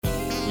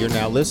You're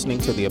now listening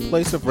to the A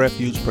Place of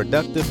Refuge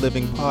Productive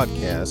Living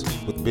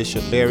podcast with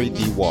Bishop Barry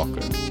D.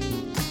 Walker.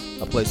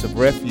 A Place of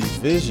Refuge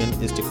vision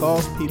is to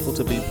cause people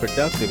to be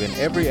productive in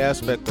every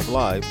aspect of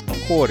life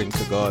according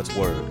to God's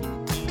Word.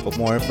 For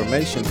more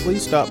information,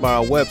 please stop by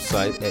our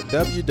website at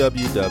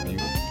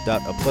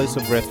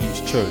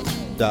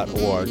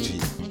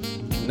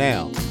www.aplaceofrefugechurch.org.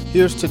 Now,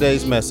 here's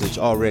today's message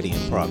already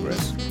in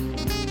progress.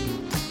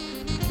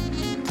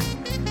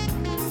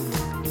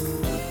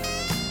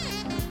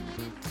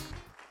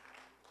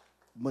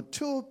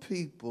 Mature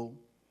people,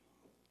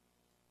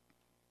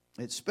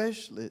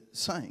 especially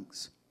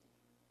saints,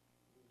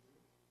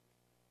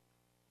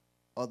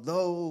 are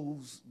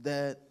those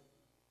that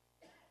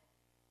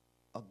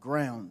are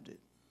grounded,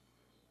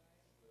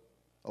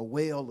 are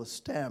well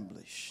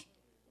established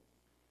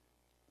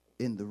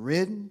in the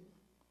written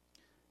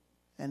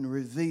and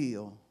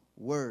revealed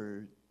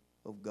Word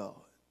of God.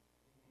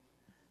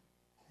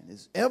 And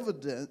it's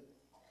evident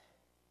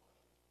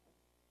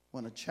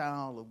when a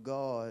child of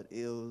God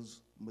is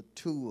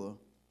mature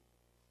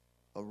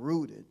or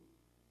rooted,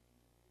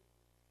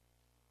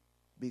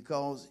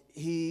 because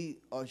he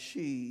or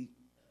she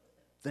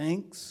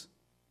thinks,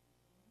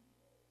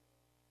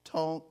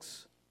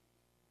 talks,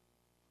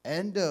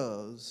 and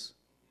does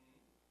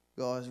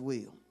God's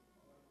will,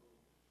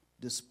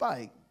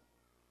 despite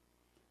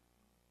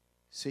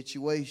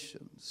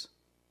situations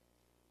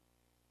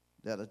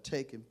that are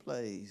taking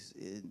place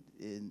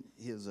in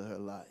his or her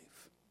life.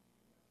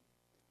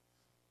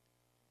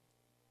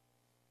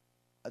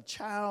 A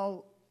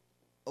child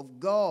of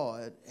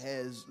God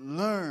has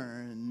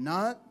learned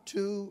not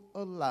to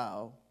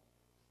allow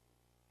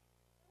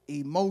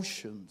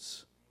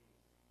emotions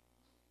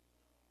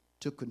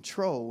to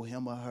control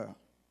him or her,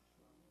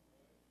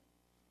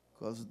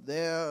 because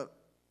there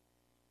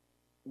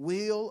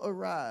will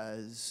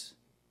arise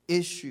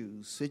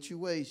issues,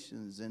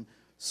 situations, and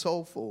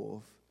so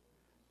forth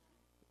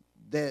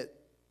that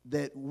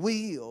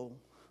will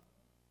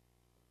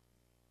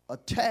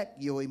attack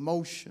your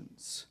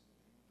emotions,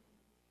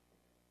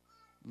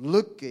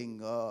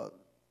 looking,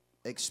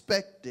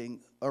 expecting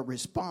a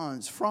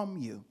response from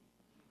you.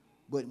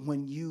 But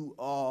when you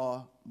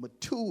are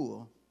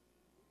mature,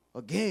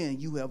 again,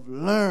 you have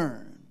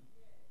learned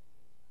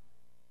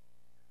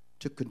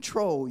to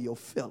control your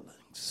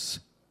feelings.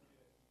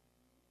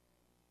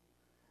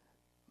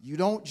 You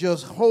don't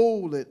just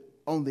hold it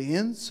on the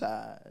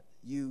inside.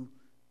 You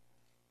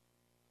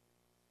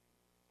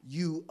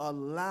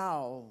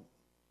allow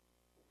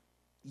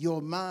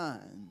your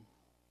mind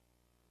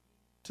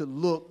to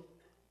look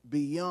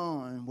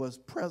beyond what's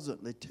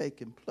presently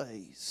taking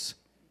place.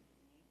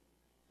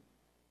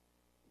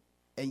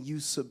 And you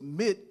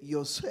submit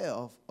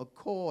yourself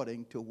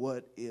according to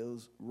what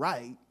is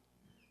right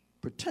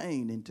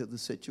pertaining to the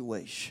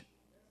situation.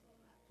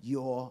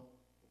 You're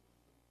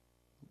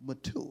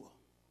mature.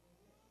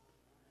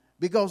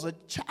 Because a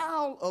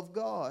child of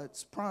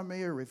God's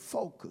primary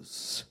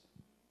focus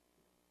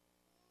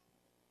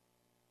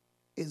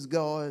is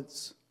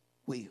God's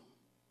will.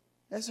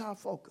 That's our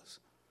focus.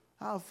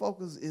 Our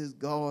focus is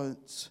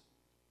God's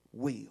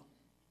will.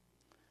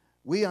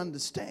 We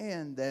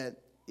understand that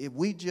if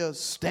we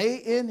just stay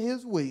in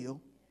his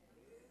will,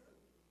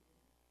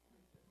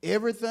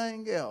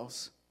 everything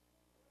else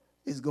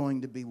is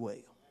going to be well.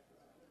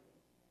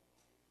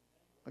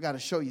 I got to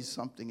show you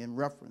something in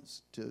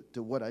reference to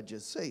what I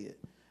just said.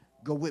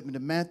 Go with me to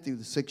Matthew,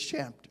 the 6th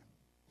chapter.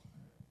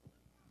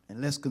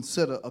 And let's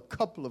consider a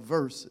couple of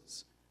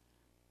verses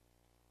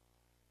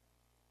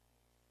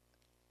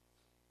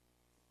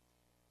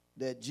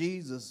that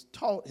Jesus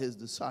taught his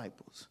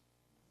disciples.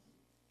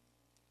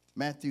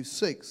 Matthew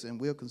 6, and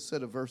we'll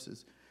consider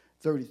verses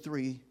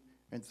 33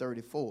 and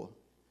 34.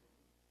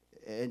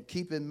 And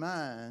keep in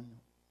mind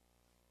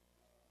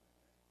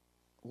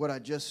what I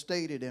just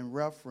stated in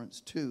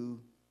reference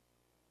to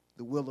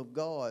the will of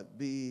God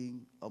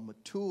being a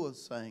mature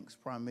saint's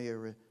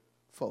primary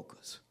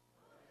focus.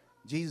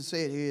 Jesus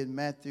said here in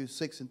Matthew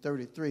 6 and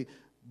 33,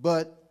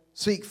 but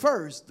seek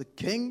first the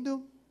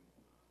kingdom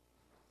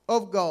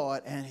of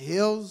God and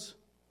his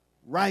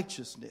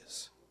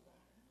righteousness,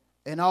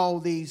 and all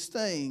these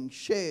things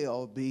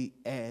shall be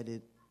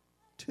added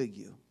to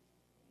you.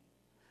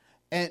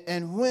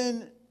 And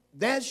when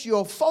that's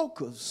your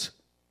focus,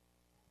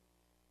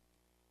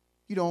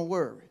 you don't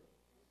worry.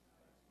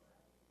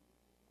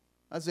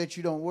 I said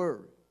you don't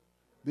worry,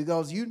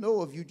 because you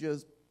know if you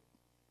just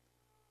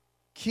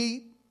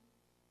keep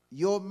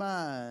your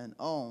mind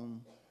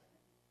on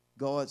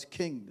God's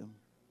kingdom,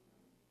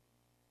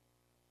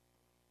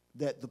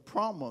 that the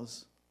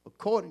promise,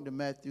 according to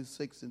Matthew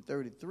 6 and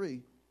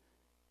 33,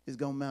 is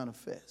going to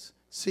manifest.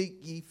 Seek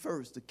ye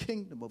first the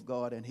kingdom of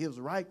God and his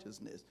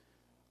righteousness.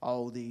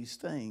 All these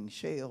things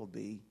shall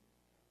be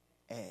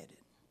added.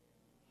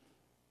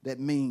 That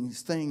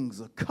means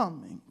things are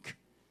coming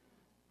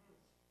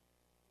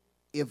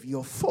if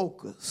your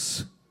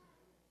focus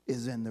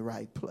is in the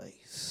right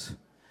place.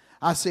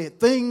 I said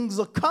things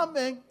are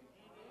coming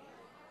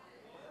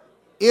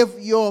if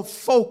your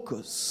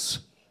focus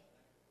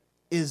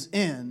is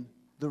in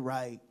the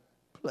right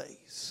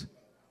place.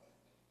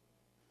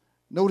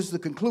 Notice the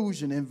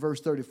conclusion in verse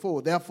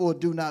 34. Therefore,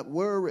 do not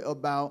worry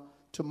about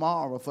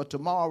tomorrow, for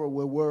tomorrow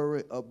will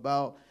worry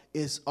about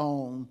its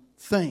own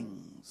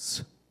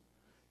things.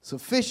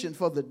 Sufficient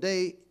for the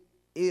day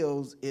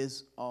is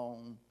its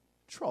own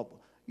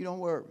trouble. You don't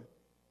worry.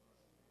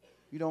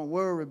 You don't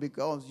worry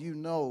because you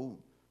know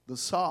the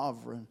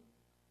sovereign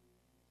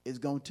is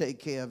going to take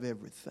care of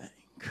everything.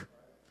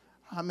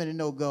 How many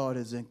know God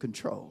is in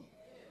control?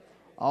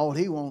 All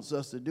he wants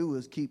us to do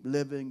is keep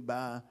living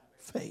by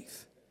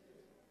faith.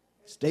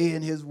 Stay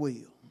in his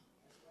will.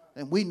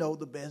 And we know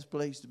the best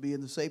place to be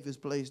and the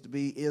safest place to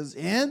be is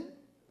in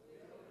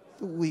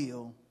the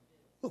will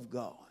of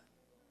God.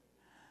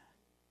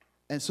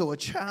 And so a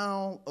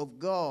child of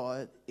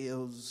God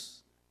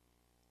is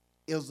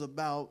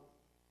about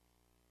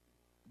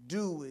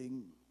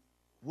doing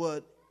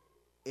what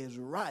is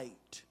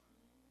right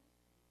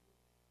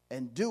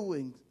and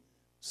doing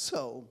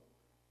so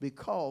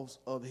because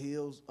of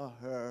his or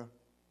her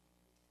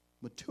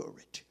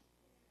maturity.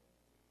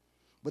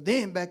 But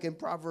then back in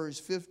Proverbs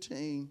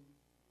 15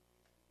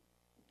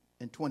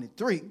 and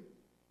 23,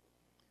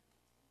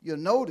 you'll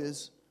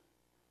notice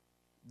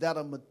that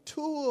a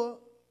mature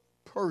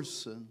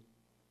person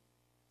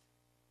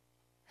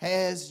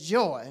has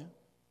joy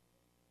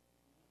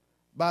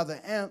by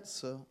the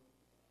answer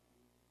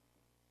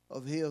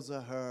of his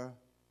or her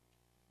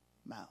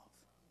mouth.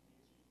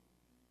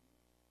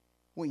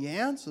 When you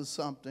answer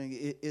something,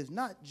 it is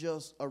not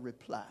just a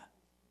reply.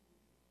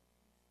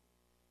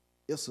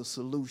 It's a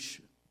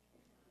solution.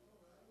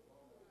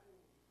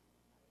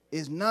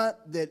 It's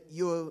not that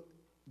you're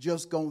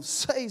just going to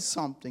say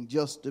something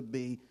just to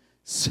be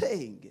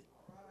saying it.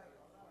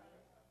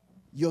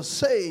 You're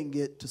saying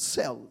it to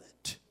sell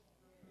it.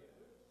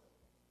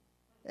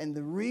 And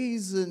the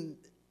reason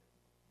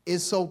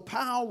it's so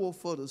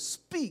powerful to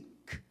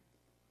speak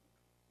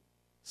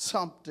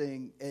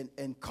something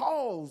and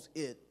cause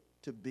it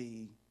to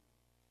be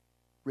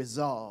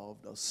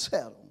resolved or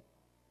settled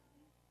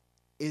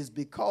is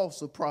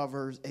because of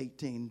Proverbs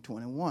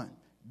 18:21.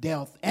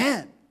 Death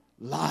and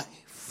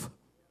life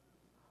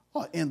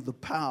are in the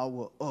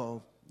power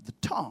of the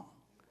tongue,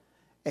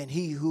 and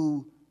he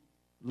who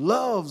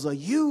loves or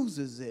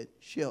uses it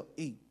shall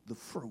eat the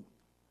fruit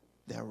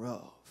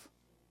thereof.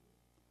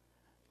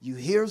 You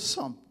hear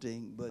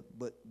something,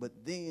 but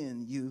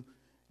then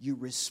you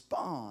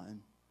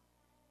respond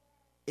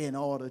in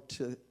order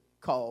to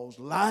cause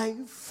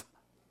life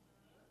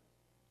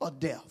or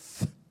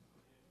death.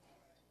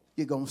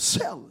 You're going to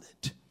sell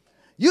it.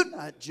 You're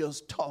not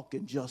just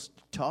talking just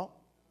to talk.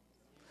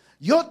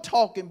 You're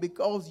talking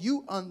because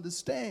you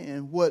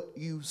understand what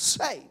you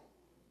say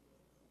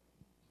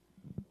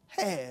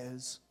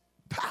has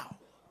power.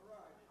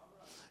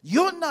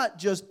 You're not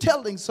just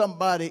telling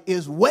somebody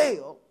is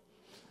well.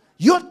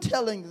 You're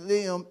telling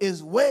them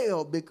is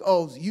well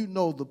because you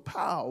know the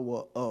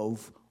power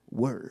of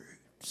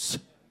words.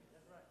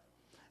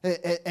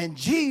 And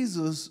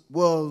Jesus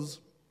was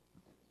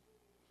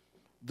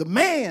the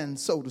man,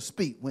 so to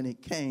speak, when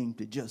it came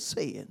to just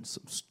saying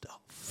some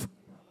stuff.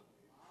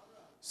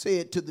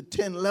 Said to the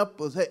 10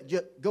 lepers, hey,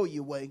 just go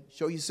your way,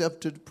 show yourself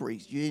to the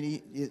priest,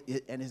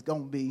 and it's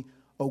going to be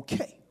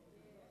okay.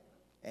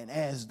 And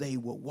as they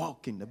were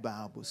walking, the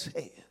Bible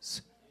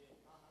says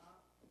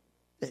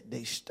that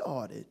they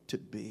started to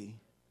be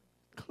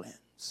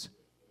cleansed.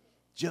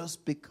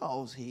 Just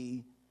because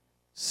he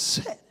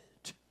said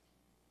it.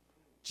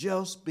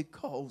 Just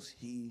because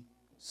he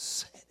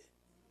said it.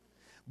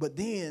 But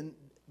then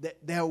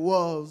there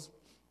was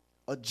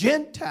a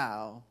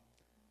Gentile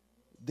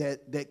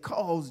that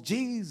caused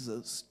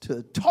Jesus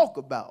to talk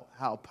about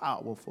how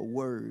powerful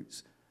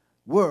words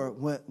were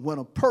when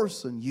a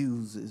person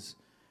uses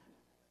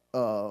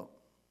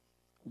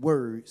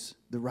words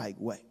the right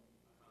way.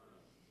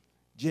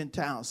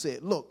 Gentile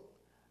said, look,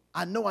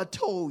 I know I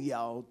told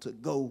y'all to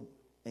go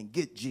and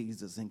get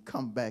Jesus and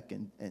come back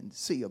and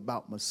see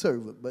about my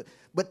servant,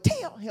 but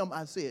tell him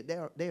I said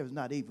there's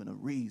not even a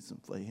reason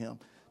for him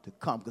to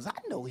come because I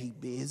know he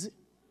busy.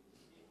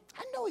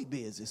 I know he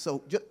busy.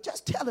 So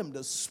just tell him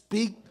to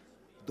speak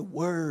the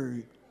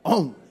word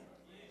only.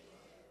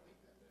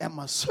 And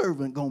my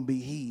servant going to be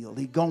healed.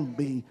 He going to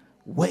be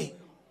well.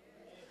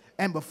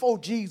 And before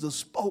Jesus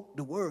spoke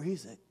the word, he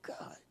said,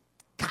 God,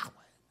 coward.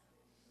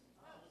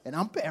 And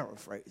I'm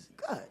paraphrasing.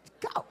 God,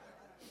 coward.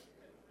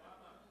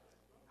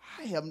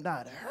 I have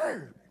not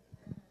heard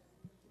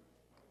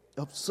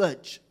of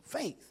such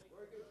faith.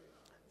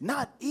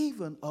 Not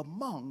even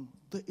among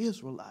the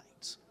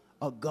Israelites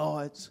or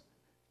God's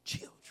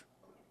children.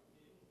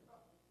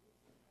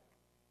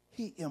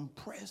 He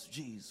impressed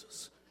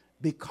Jesus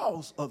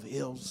because of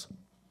his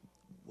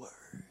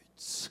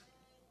words.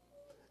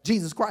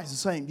 Jesus Christ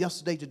is the same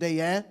yesterday, today,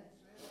 and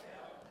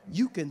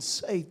you can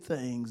say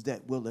things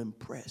that will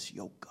impress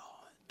your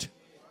God.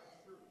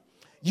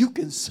 You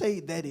can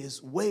say that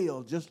is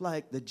well, just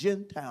like the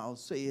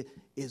Gentiles said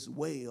is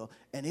well,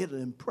 and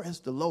it'll impress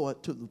the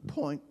Lord to the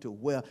point to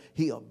where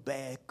he'll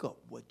back up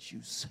what you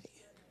said.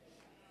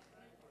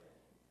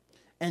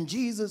 And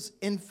Jesus,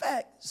 in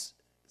fact,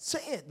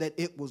 said that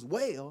it was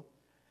well,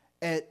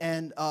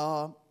 and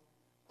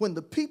when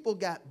the people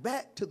got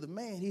back to the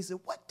man, he said,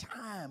 what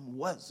time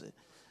was it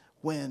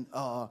when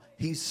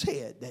he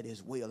said that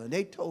is well? And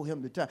they told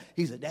him the time.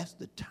 He said, that's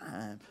the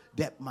time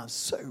that my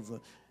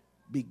servant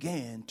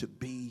began to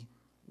be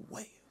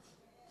well.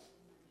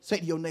 Say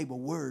to your neighbor,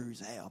 words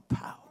have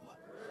power.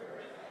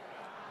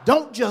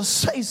 Don't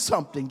just say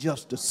something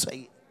just to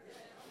say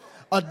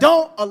it.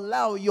 Don't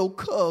allow your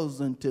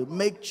cousin to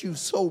make you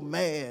so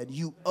mad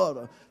you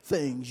utter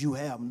things you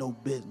have no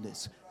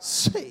business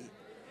saying.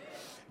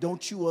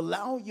 Don't you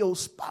allow your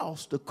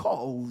spouse to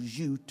cause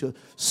you to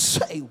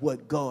say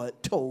what God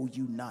told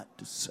you not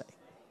to say.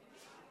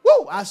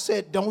 Whoa, I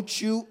said, don't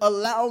you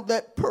allow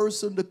that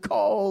person to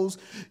cause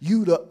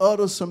you to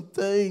utter some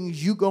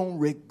things you're going to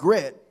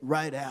regret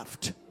right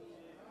after.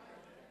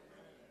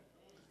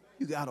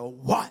 You got to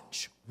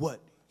watch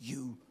what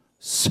you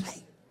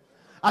say.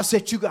 I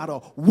said, you got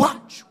to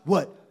watch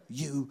what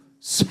you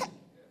say.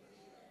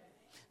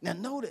 Now,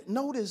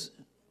 notice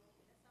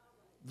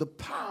the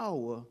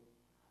power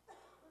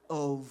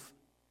of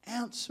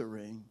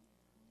answering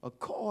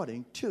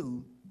according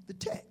to the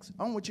text.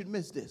 I don't want you to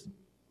miss this.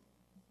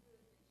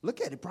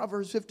 Look at it,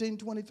 Proverbs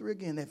 15:23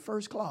 again, that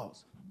first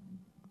clause.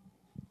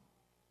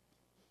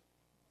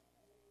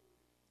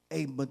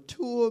 A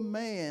mature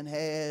man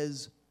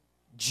has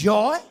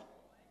joy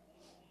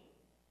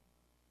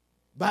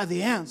by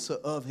the answer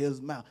of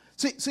his mouth.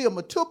 See, a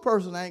mature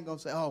person ain't going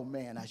to say, oh,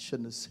 man, I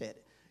shouldn't have said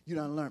it. You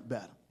done learned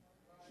better.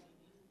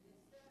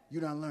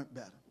 You done learned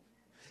better.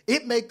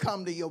 It may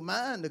come to your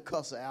mind to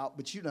cuss her out,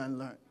 but you done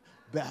learned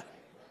better.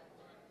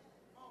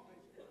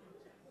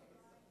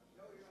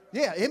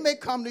 Yeah, it may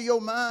come to your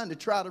mind to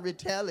try to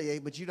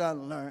retaliate, but you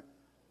done learned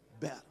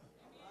better.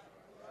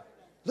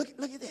 Look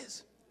at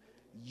this.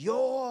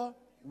 Your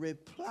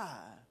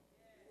reply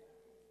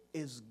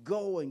is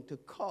going to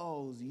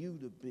cause you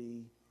to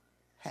be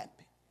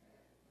happy.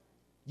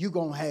 You're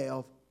going to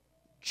have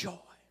joy.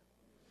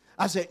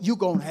 I said, you're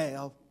going to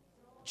have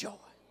joy.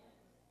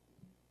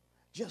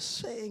 Just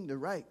saying the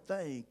right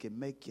thing can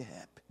make you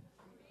happy.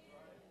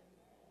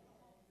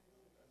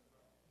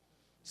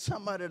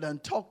 Somebody done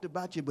talked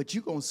about you, but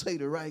you're going to say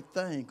the right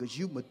thing because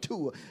you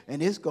mature,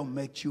 and it's going to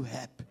make you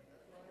happy.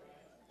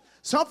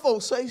 Some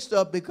folks say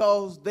stuff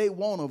because they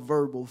want a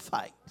verbal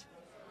fight.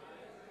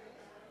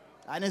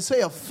 I didn't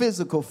say a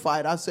physical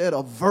fight. I said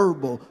a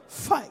verbal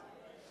fight.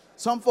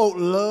 Some folk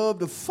love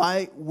to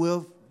fight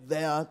with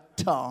their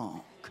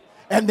tongue,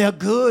 and they're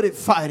good at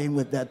fighting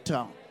with their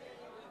tongue.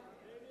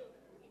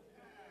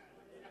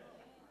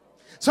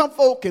 Some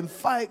folk can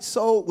fight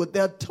so with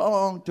their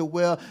tongue to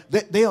where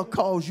they'll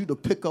cause you to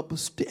pick up a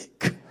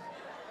stick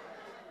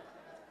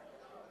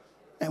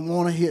and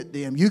want to hit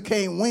them. You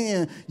can't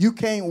win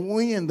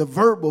the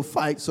verbal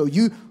fight, so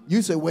you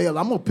say, well,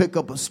 I'm going to pick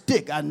up a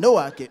stick. I know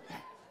I can.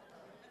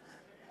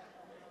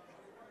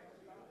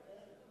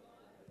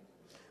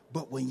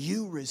 But when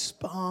you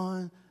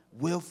respond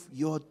with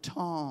your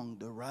tongue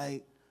the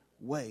right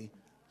way,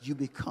 you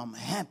become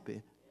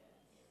happy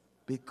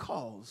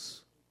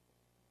because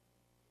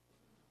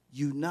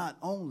you not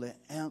only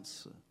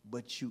answer,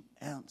 but you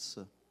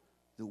answer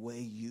the way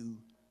you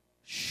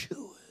should.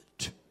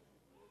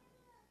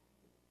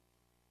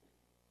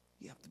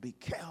 You have to be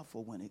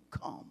careful when it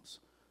comes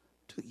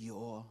to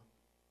your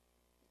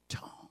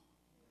tongue.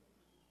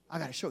 I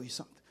got to show you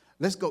something.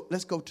 Let's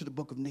go to the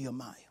book of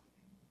Nehemiah.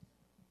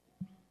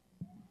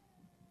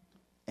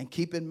 And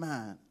keep in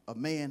mind, a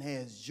man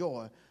has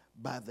joy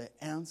by the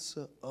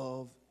answer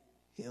of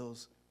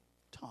his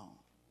tongue.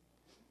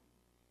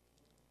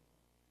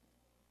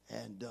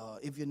 And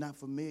if you're not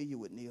familiar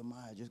with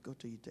Nehemiah, just go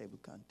to your table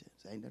of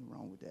contents. Ain't nothing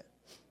wrong with that.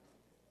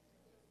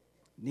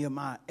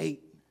 Nehemiah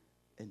 8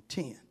 and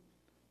 10.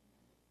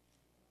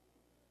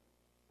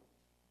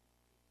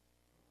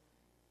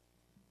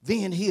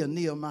 Then here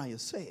Nehemiah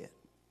said,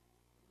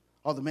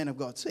 or the man of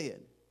God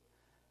said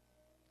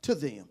to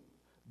them,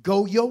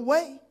 go your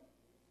way.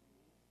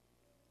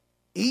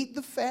 Eat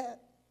the fat.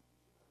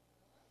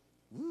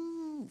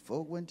 Woo,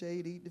 folk wouldn't tell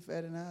you to eat the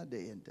fat in our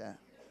day and time.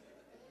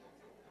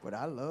 But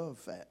I love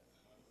fat.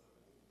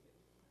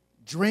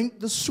 Drink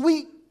the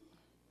sweet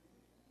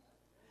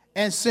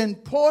and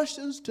send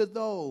portions to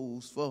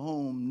those for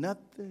whom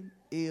nothing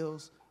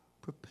is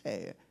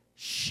prepared.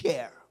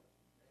 Share.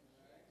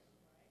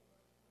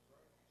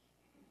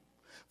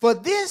 For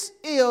this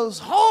is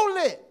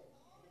holy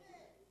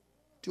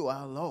to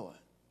our Lord.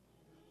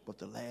 But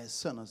the last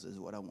sentence is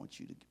what I want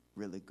you to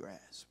really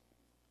grasp.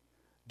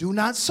 Do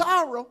not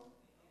sorrow.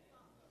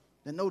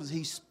 Then notice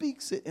he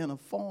speaks it in a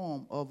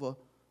form of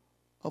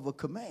a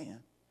command.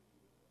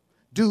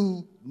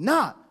 Do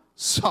not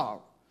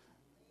sorrow.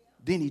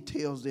 Then he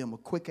tells them a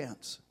quick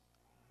answer,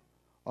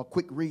 a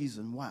quick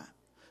reason why.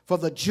 For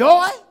the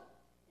joy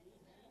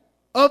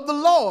of the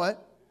Lord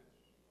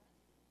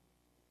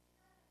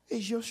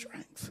is your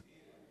strength.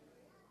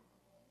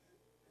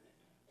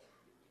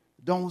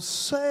 Don't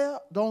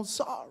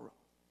sorrow.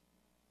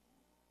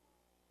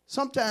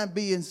 Sometimes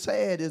being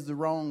sad is the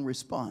wrong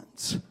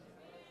response.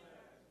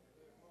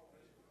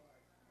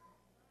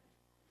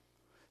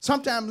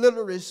 Sometimes,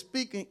 literally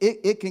speaking,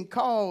 it can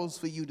cause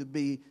for you to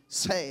be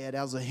sad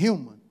as a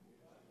human.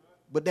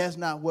 But that's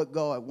not what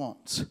God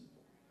wants.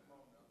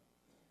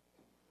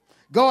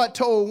 God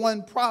told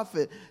one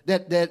prophet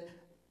that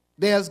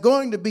there's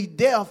going to be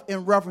death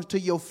in reference to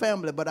your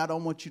family, but I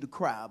don't want you to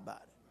cry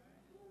about it.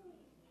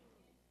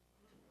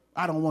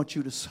 I don't want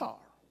you to sorrow.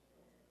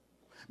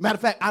 Matter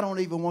of fact, I don't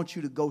even want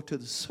you to go to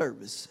the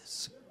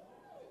services.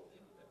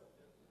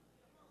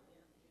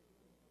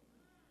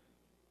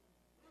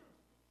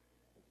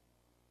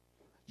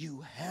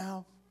 You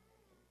have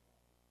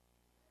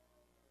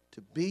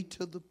to be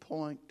to the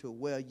point to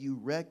where you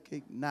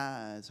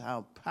recognize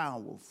how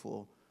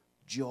powerful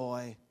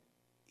joy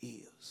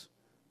is.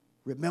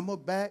 Remember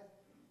back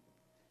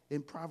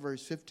in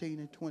Proverbs 15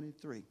 and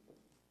 23.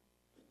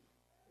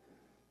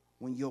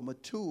 When you're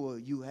mature,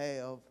 you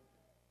have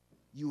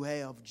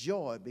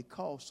joy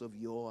because of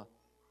your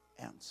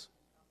answer,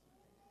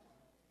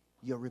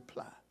 your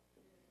reply.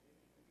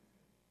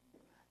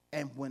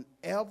 And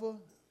whenever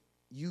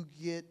you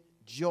get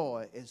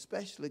joy,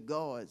 especially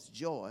God's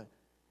joy,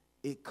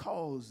 it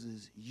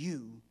causes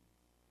you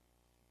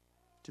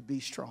to be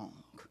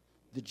strong.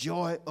 The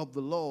joy of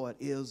the Lord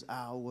is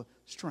our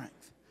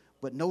strength.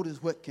 But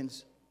notice what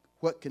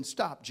can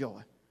stop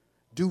joy.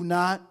 Do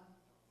not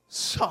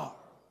sorrow.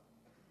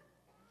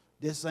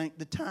 This ain't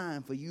the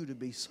time for you to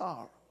be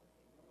sorry.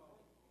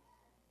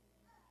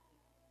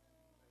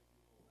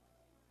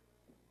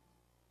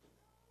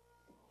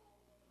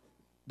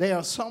 There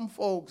are some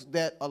folks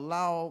that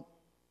allow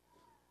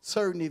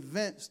certain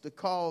events to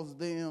cause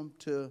them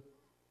to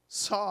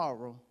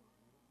sorrow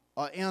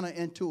or enter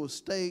into a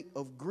state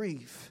of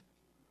grief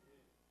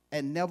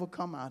and never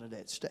come out of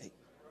that state.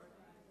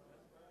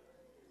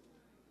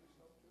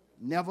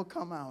 Never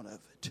come out of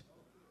it.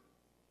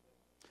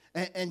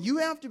 And you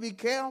have to be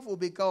careful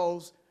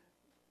because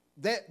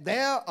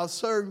there are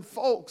certain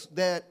folks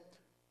that,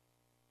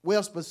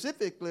 well,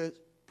 specifically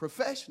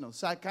professionals,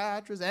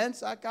 psychiatrists and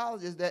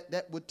psychologists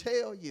that would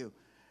tell you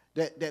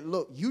that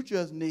look, you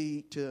just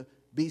need to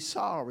be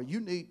sorry. You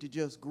need to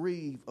just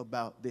grieve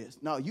about this.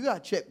 No, you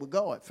got to check with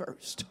God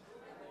first.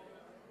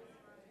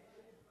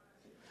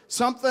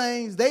 Some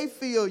things they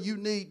feel you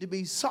need to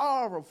be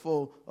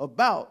sorrowful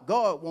about,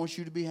 God wants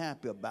you to be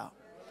happy about.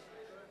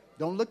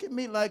 Don't look at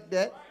me like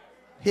that.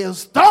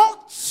 His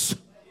thoughts,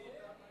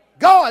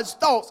 God's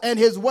thoughts and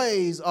his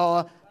ways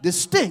are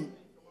distinct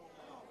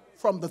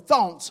from the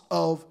thoughts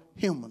of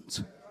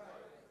humans.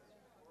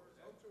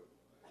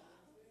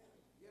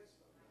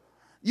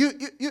 You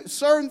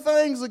certain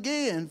things,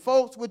 again,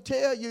 folks would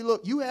tell you,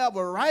 look, you have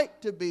a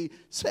right to be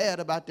sad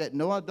about that.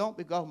 No, I don't,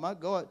 because my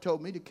God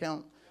told me to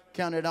count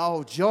it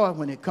all joy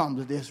when it comes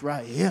to this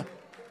right here.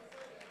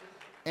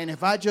 And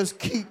if I just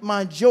keep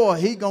my joy,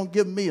 he's going to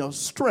give me a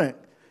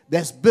strength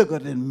that's bigger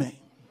than me.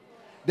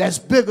 That's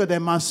bigger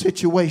than my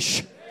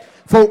situation.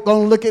 Folk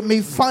going to look at me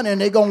funny and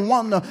they're going to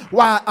wonder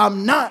why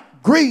I'm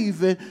not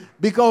grieving,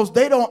 because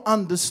they don't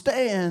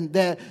understand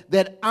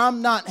that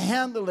I'm not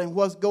handling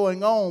what's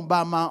going on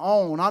by my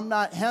own. I'm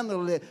not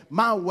handling it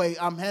my way.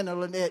 I'm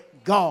handling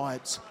it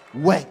God's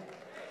way.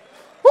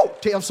 Woo,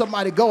 tell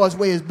somebody God's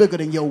way is bigger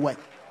than your way.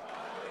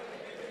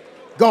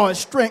 God's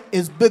strength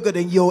is bigger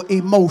than your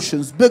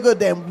emotions, bigger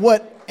than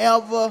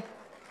whatever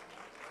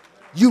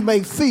you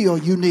may feel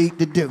you need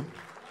to do.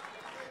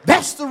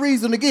 That's the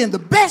reason, again, the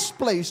best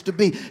place to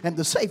be and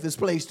the safest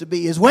place to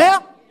be is where?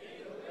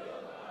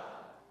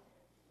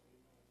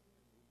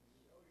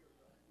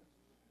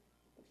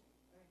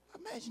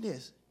 Imagine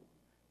this.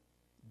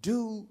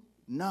 Do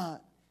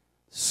not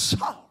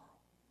sorrow.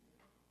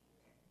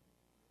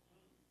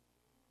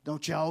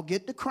 Don't y'all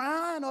get the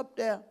crying up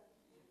there.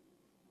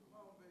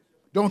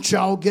 Don't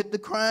y'all get the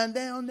crying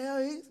down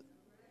there either.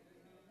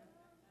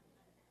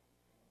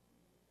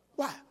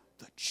 Why?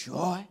 The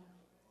joy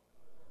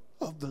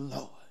of the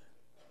Lord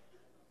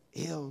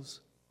is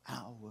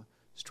our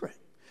strength.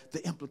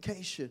 The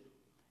implication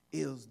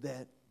is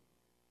that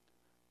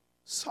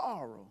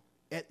sorrow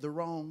at the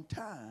wrong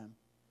time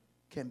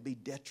can be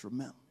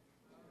detrimental.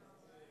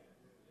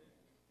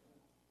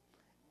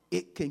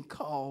 It can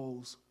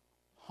cause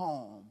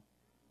harm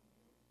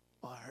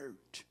or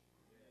hurt.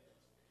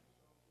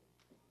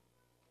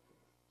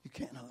 You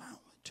can't allow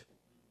it.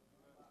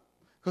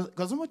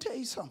 Because I'm going to tell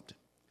you something.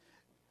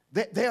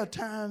 There are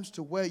times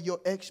to where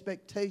your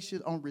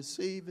expectation on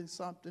receiving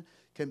something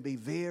can be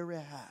very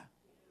high.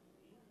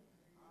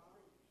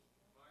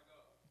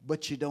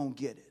 But you don't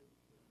get it.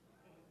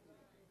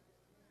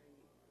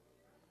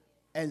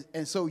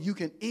 And so you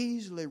can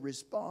easily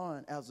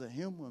respond as a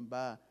human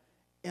by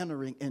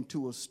entering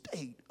into a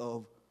state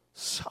of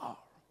sorrow.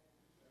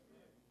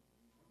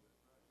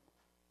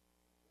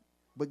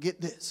 But get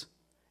this.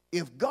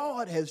 If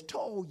God has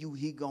told you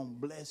he's going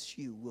to bless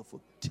you with a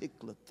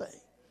particular thing,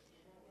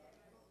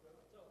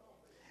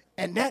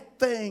 and that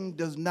thing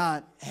does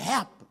not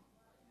happen,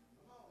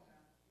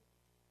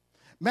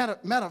 matter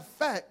of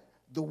fact,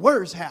 the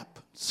worst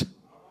happens.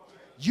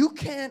 You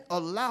can't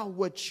allow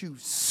what you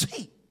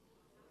see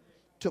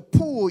to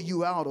pull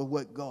you out of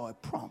what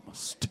God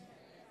promised.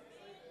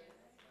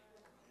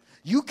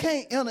 You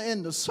can't enter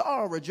into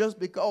sorrow just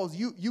because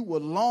you were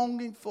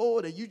longing for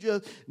it and you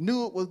just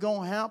knew it was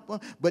going to happen,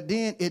 but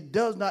then it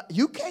does not.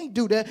 You can't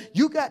do that.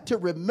 You got to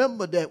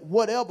remember that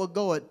whatever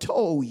God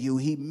told you,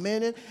 he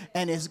meant it,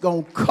 and it's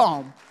going to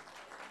come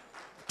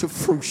to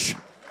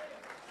fruition.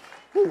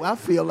 Ooh, I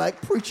feel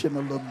like preaching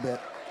a little bit,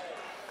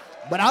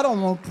 but I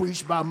don't want to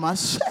preach by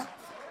myself.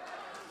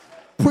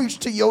 Preach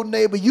to your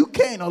neighbor. You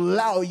can't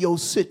allow your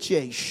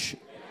situation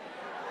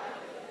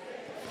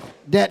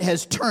that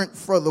has turned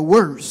for the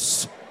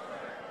worse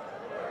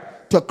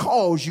to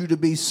cause you to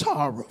be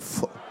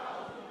sorrowful.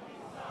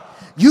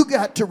 You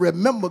got to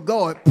remember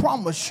God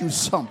promised you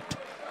something.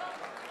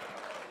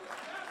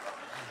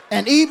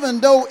 And even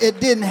though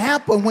it didn't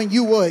happen when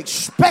you were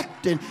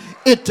expecting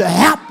it to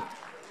happen,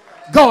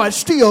 God's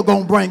still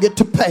going to bring it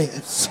to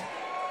pass.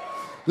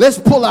 Let's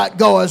pull out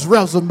God's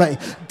resume.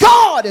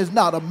 God is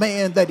not a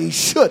man that he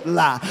should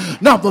lie,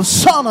 nor the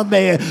son of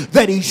man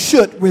that he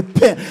should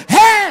repent.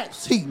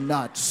 Has he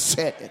not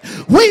said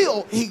it?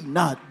 Will he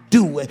not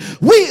do it?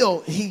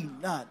 Will he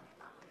not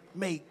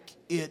make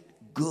it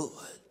good?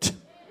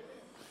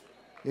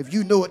 If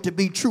you know it to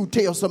be true,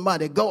 tell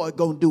somebody God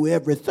gonna do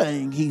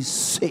everything he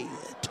said.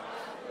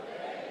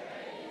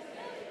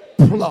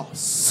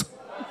 Plus.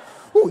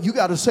 Oh, you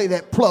got to say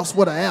that plus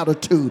with an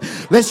attitude.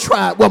 Let's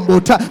try it one more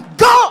time.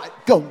 God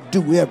gonna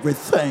do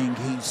everything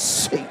he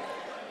said.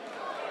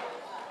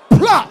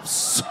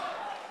 Plus.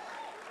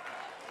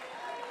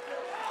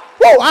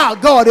 Oh, our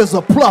God is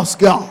a plus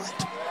God.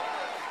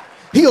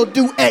 He'll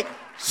do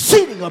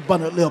exceeding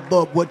abundantly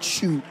above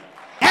what you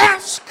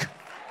ask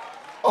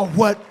or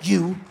what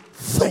you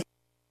think.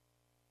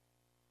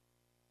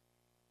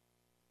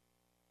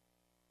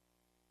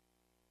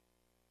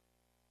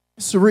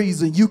 That's the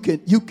reason you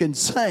can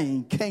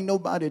sing. Can't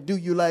nobody do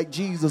you like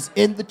Jesus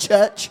in the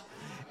church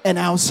and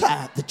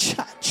outside the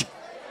church.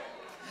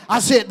 I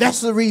said that's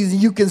the reason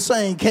you can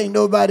sing. Can't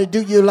nobody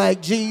do you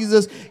like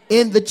Jesus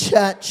in the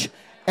church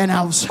and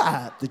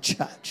outside the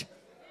church.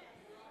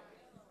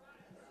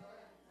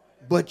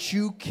 But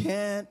you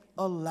can't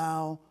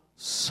allow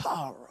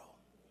sorrow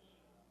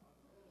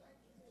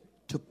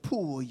to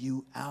pull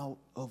you out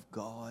of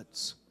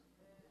God's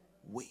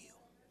will.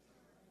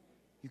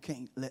 You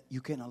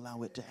can't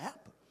allow it to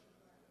happen.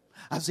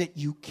 I said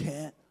you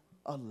can't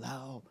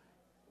allow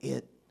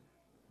it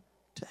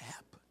to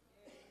happen.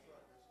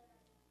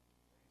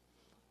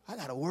 I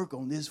got to work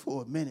on this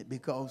for a minute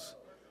because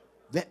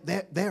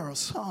there are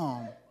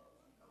some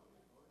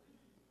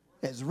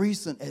as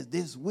recent as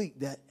this week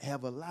that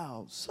have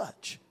allowed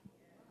such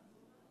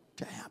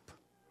to happen.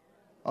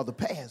 Or the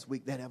past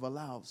week that have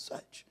allowed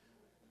such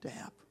to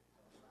happen.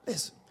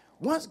 Listen,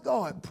 once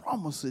God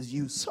promises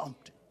you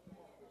something,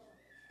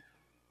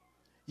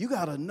 you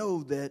got to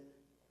know that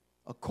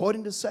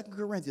according to 2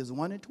 Corinthians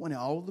 1:20,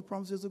 all of the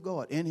promises of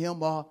God in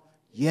him are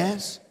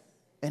yes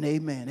and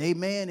amen.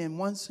 Amen in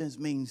one sense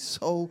means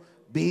so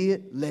be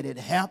it, let it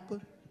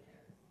happen,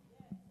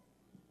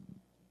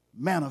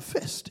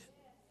 manifest it.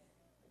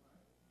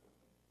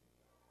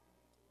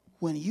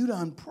 When you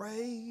done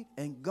prayed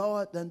and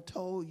God done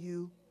told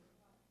you,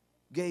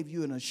 gave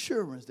you an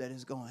assurance that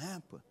it's going to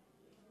happen,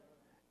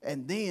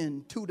 and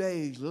then 2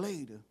 days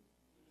later,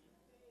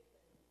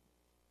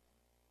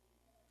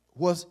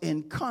 what's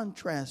in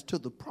contrast to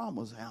the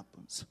promise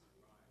happens.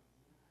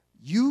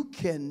 You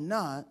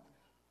cannot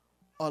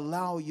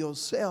allow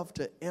yourself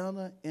to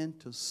enter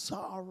into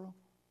sorrow,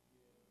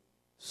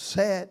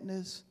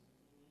 sadness,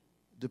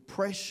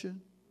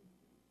 depression,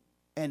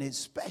 and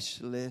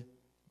especially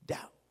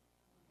doubt.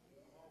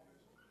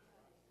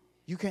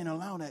 You can't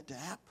allow that to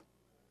happen.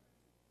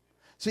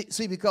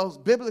 See, because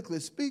biblically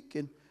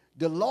speaking,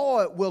 the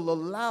Lord will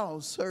allow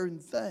certain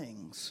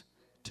things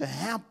to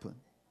happen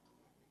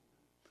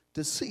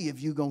to see if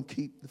you're going to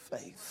keep the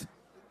faith.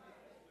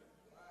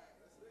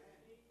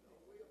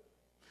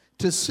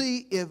 To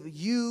see if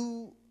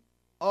you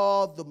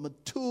are the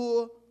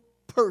mature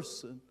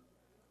person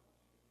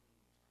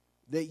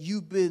that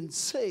you've been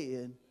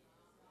saying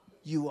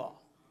you are.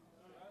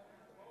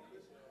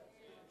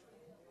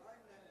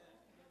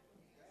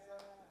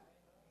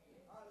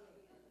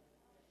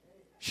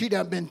 She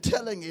done been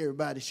telling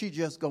everybody she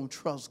just going to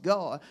trust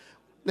God.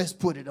 Let's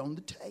put it on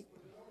the tape.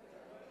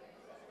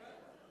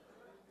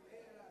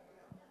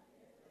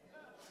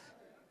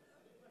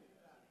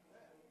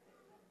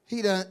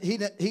 He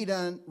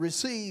done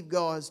received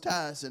God's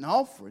tithes and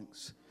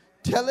offerings,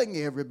 telling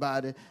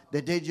everybody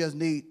that they just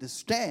need to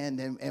stand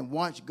and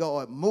watch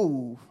God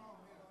move.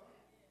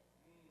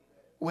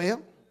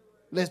 Well,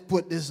 let's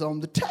put this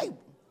on the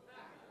table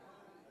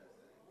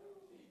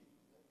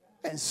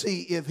and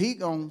see if he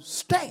gonna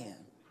stand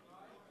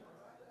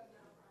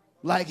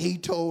like he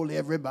told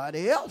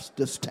everybody else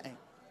to stand.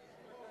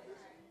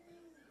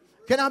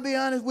 Can I be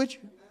honest with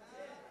you?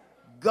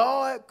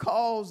 God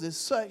causes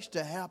such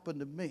to happen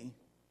to me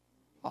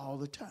all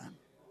the time.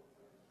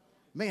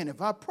 Man,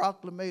 if I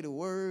proclamate a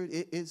word,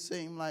 it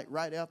seemed like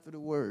right after the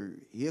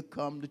word, here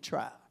come the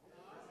trial.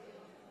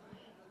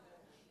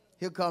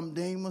 Here come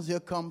demons, here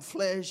come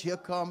flesh, here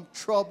come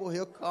trouble,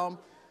 here come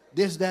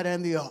this, that,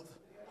 and the other.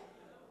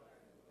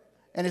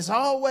 And it's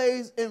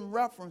always in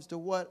reference to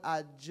what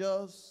I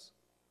just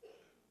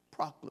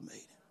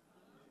proclamated.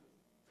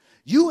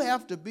 You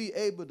have to be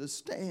able to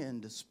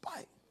stand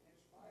despite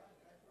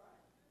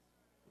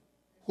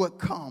what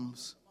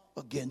comes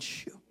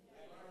against you.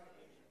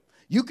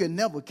 You can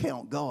never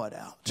count God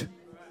out.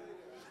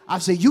 I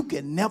say you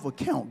can never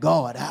count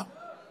God out.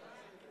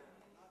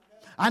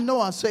 I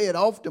know I say it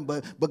often,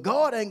 but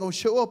God ain't going to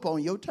show up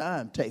on your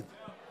timetable.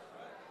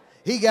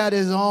 He got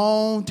his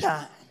own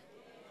time.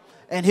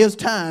 And his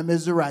time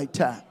is the right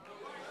time.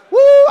 Woo!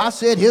 I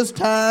said his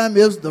time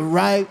is the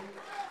right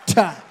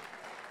time.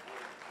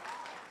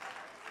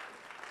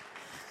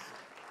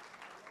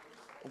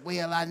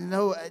 Well, I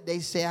know they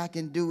say I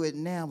can do it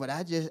now, but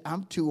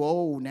I'm too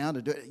old now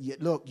to do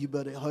it. Look, you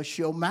better hush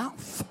your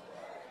mouth.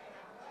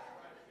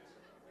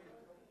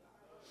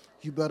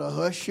 You better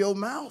hush your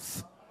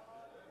mouth.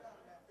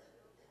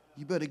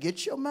 You better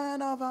get your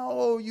mind off how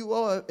old you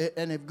are.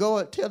 And if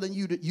God telling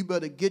you that, you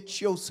better get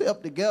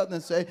yourself together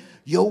and say,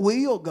 your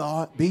will,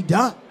 God, be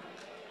done.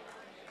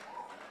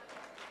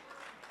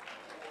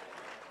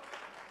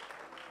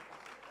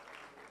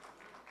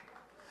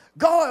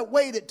 God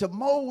waited till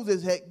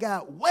Moses had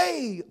got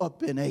way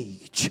up in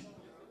age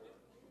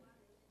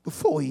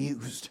before he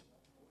used.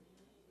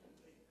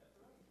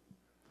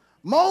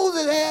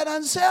 Moses had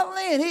unsettled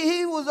in.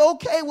 He was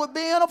okay with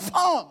being a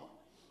farmer,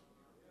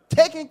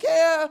 taking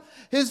care of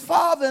his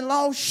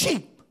father-in-law's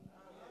sheep.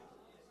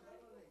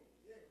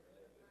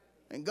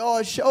 And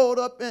God showed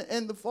up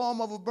in the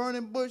form of a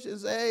burning bush and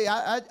said, hey,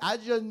 I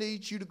just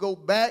need you to go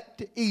back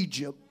to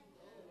Egypt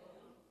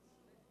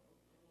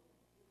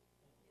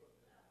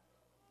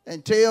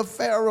and tell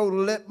Pharaoh to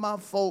let my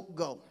folk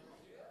go.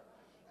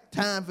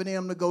 Time for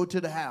them to go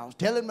to the house.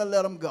 Tell him to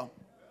let them go.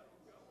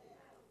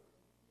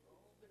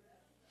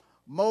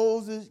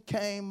 Moses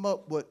came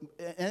up with,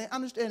 and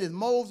understand this,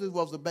 Moses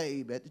was a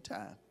babe at the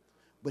time,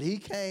 but he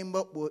came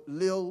up with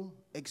little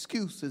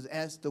excuses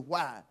as to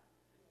why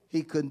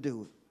he couldn't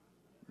do it.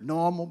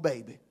 Normal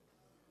baby.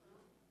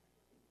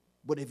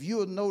 But if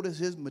you'll notice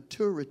his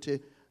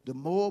maturity, the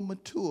more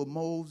mature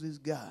Moses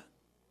got,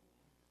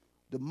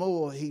 the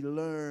more he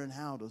learned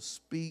how to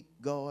speak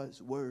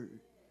God's word.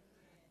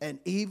 And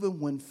even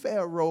when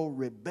Pharaoh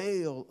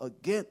rebelled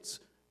against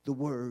the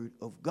word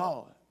of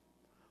God,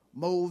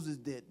 Moses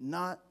did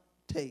not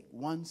take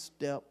one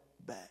step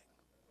back.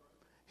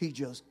 He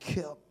just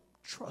kept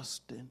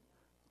trusting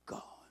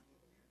God.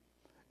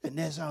 And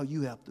that's how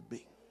you have to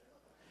be.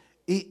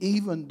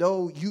 Even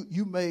though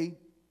you may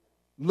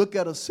look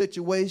at a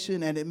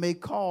situation and it may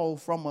call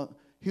from a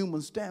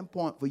human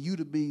standpoint for you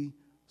to be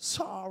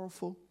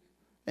sorrowful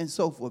and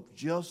so forth,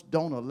 just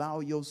don't allow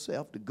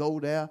yourself to go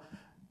there.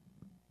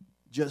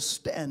 Just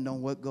stand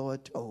on what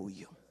God told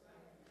you.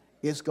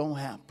 It's going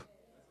to happen.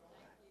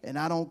 And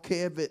I don't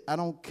care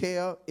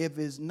if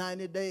it's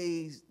 90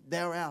 days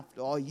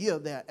thereafter or a year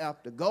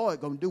thereafter.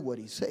 God going to do what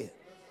he said.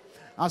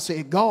 I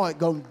said God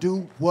going to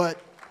do what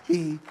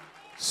he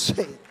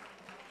said.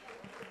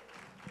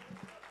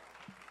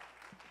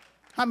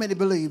 How many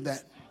believe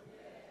that?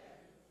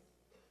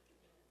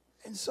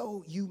 And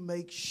so you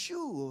make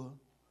sure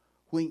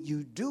when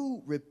you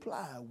do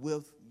reply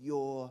with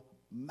your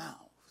mouth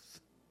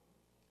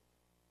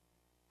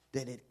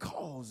that it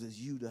causes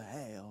you to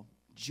have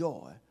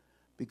joy,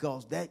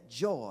 because that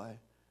joy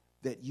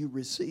that you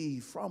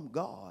receive from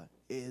God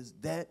is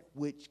that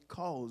which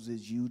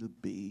causes you to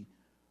be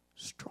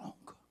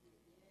stronger.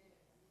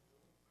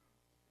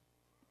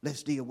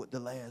 Let's deal with the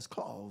last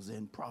clause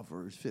in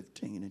Proverbs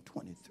 15 and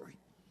 23.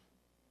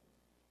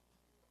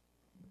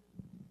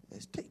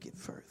 Let's take it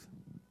further.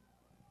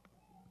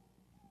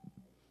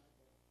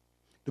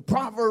 The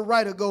proverb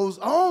writer goes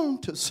on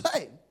to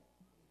say,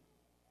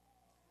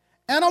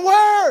 and a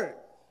word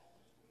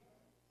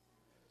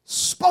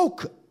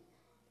spoken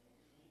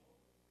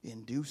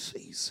in due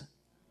season,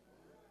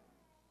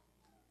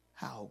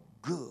 how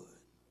good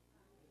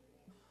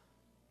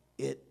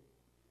it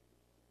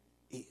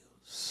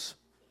is.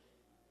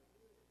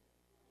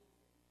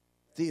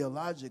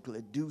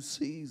 Theologically, due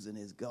season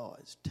is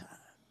God's time.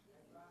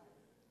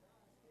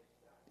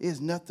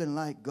 There's nothing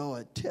like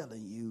God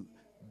telling you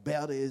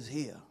better is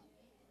here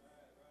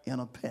in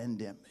a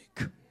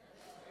pandemic.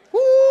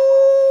 Woo!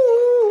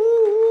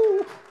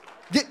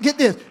 Get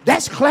this.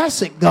 That's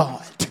classic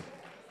God.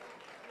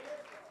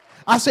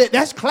 I said,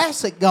 that's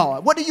classic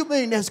God. What do you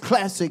mean that's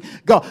classic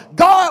God?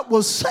 God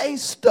will say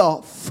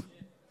stuff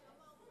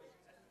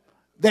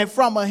that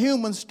from a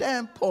human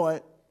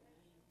standpoint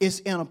is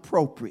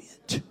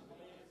inappropriate.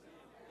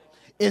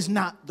 It's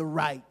not the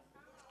right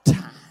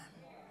time.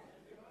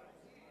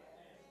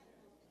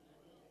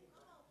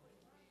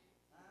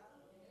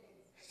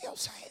 He'll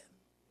say it.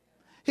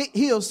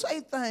 He'll say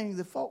things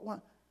that folk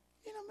want,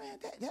 man,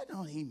 that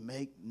don't even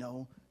make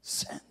no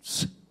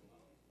sense.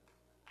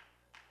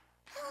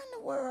 How in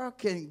the world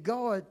can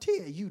God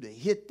tell you to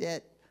hit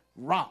that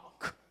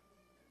rock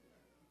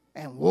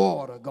and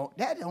water go?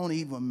 That don't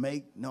even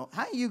make no.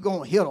 How you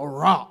gonna hit a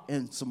rock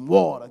and some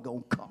water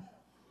gonna come?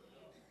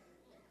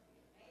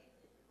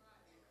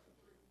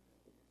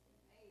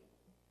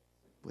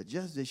 But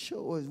just as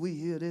sure as we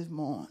here this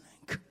morning,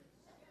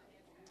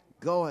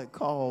 God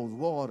calls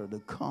water to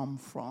come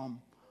from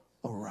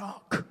a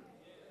rock.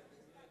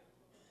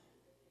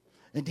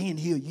 And then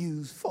he'll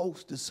use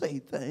folks to say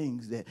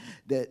things that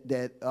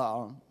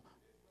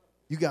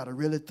you got to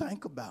really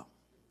think about.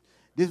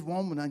 This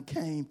woman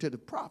came to the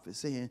prophet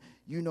saying,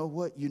 you know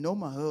what? You know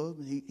my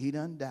husband, he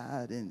done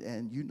died,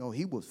 and you know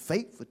he was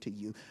faithful to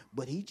you,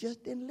 but he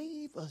just didn't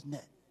leave us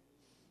nothing.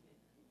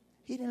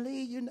 He didn't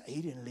leave you. He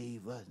didn't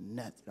leave us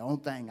nothing. The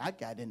only thing I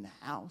got in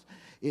the house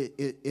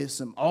is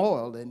some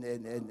oil,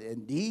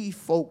 and these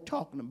folk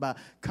talking about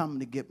coming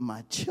to get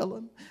my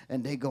children,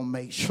 and they gonna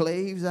make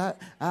slaves out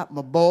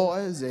my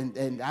boys,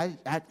 and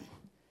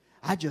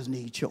I just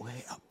need your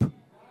help.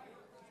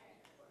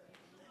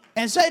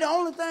 And say the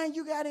only thing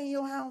you got in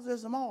your house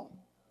is some oil.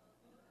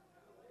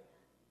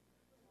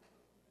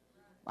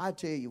 I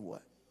tell you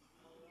what.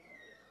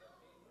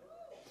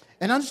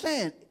 And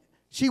understand,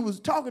 she was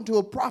talking to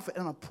a prophet,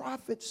 and a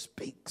prophet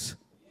speaks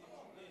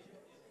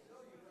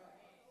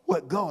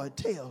what God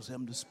tells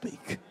him to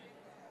speak.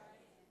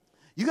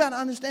 You got to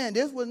understand,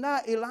 this was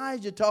not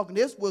Elijah talking.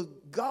 This was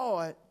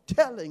God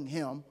telling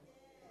him.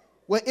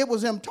 Well, it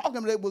was him talking,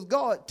 but it was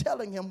God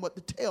telling him what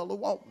to tell the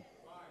woman.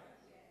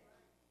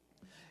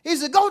 He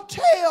said, go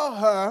tell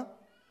her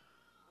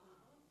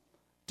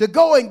to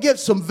go and get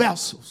some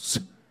vessels.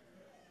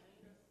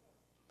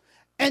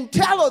 And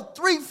tell her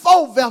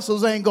 3-4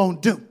 vessels ain't going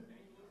to do.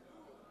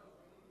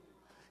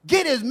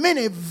 Get as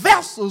many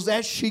vessels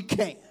as she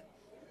can.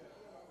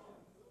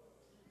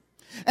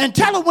 And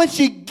tell her when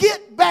she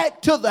get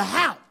back to the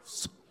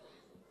house,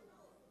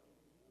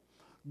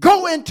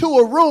 go into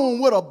a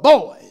room with her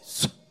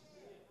boys.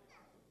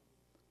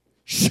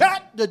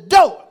 Shut the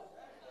door.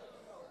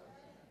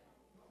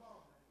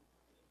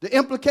 The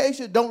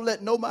implication, don't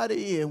let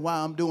nobody in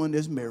while I'm doing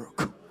this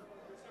miracle.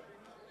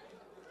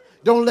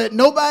 Don't let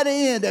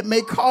nobody in that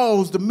may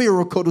cause the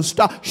miracle to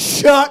stop.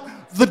 Shut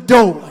the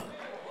door.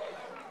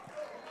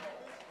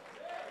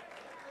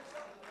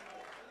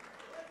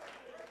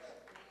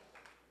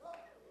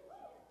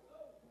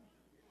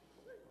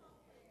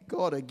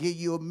 God will give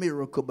you a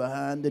miracle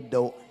behind the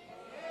door.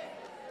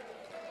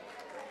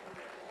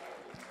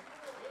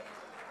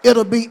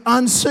 It'll be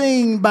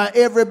unseen by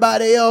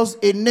everybody else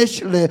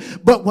initially,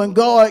 but when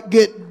God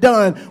get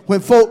done, when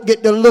folk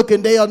get to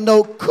looking, they'll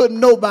know, could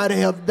nobody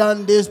have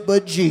done this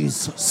but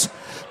Jesus?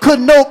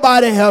 Could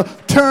nobody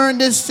have turned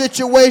this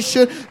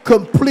situation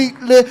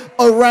completely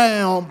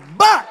around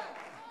but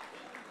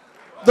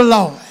the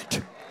Lord?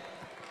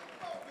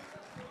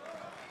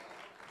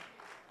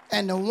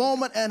 And the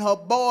woman and her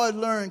boys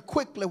learned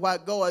quickly why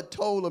God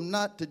told them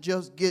not to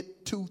just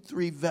get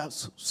 2-3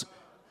 vessels.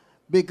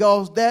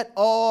 Because that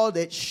oil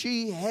that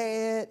she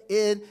had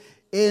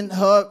in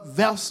her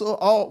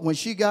vessel, when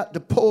she got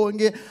to pouring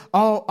it,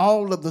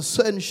 all of a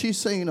sudden she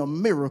seen a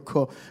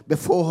miracle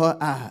before her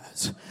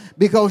eyes.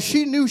 Because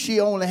she knew she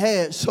only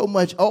had so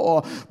much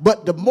oil,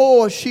 but the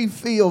more she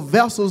filled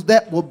vessels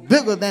that were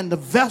bigger than the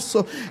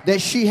vessel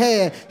that she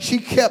had, she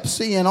kept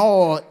seeing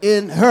oil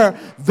in her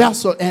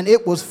vessel, and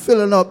it was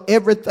filling up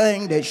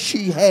everything that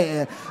she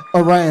had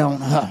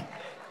around her.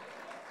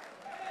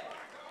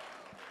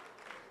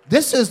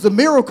 This is the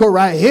miracle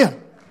right here.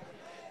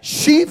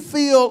 She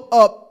filled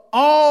up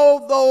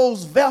all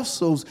those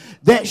vessels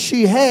that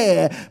she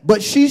had,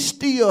 but she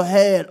still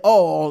had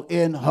oil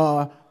in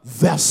her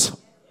vessel.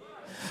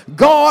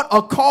 God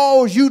will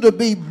cause you to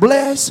be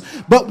blessed,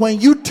 but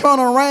when you turn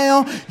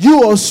around, you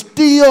will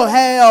still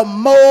have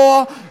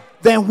more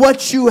than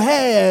what you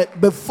had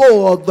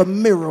before the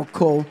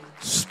miracle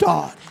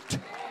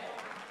started.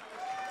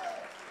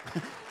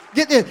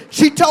 Get this.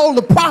 She told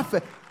the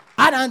prophet,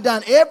 I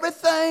done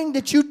everything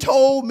that you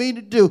told me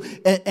to do.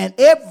 And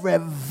every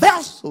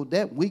vessel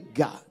that we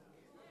got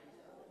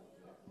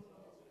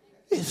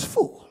is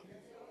full.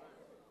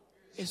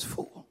 It's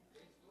full.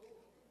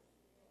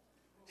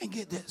 And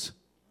get this.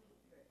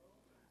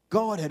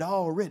 God had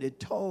already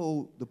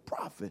told the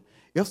prophet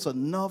it's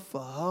enough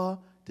for her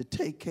to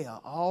take care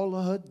of all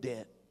of her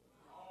debt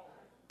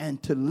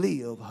and to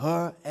live,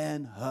 her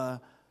and her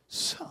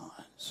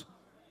sons.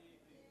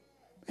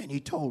 And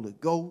he told her,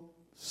 go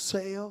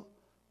sell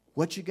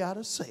what you got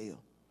to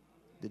sell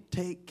to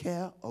take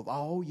care of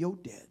all your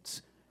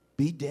debts.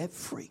 Be debt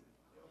free.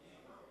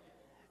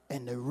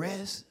 And the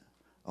rest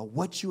of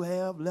what you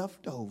have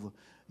left over,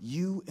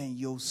 you and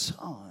your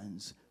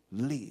sons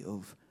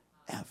live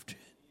after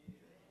it.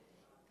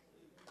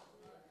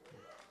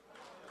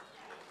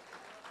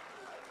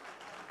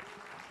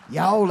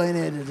 Y'all ain't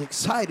as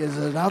excited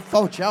as I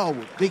thought y'all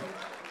would be.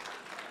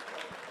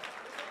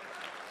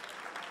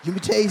 Let me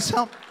tell you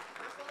something.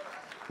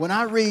 When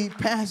I read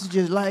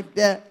passages like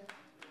that,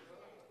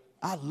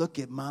 I look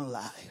at my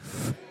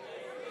life.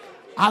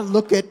 I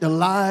look at the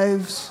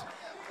lives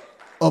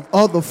of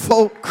other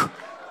folk.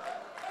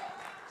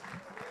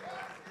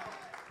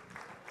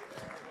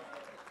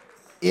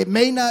 It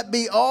may not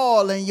be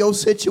all in your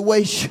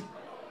situation,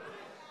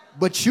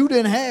 but you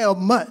didn't have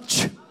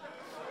much.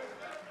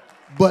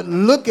 But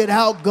look at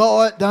how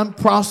God done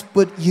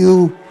prospered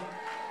you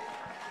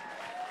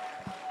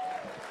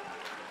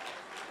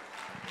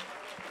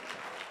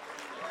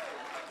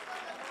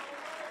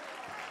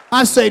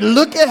I say,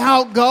 look at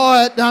how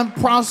God done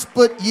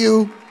prospered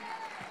you.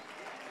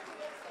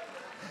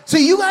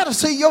 See, you got to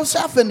see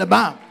yourself in the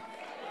Bible.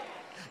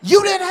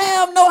 You didn't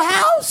have no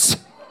house.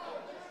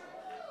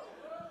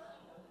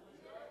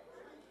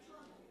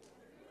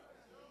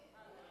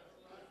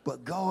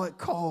 But God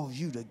calls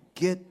you to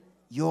get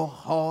your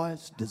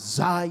heart's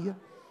desire.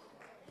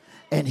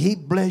 And he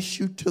bless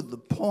you to the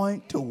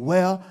point to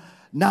where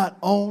not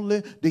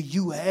only do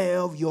you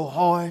have your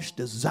heart's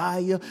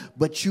desire,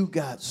 but you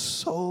got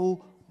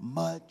so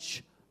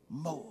much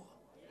more.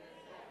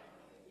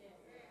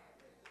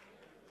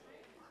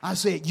 I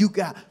said, you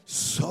got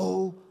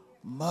so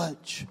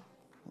much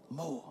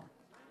more.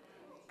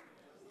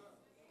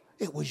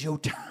 It was your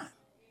time.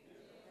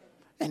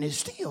 And it's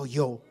still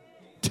your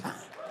time.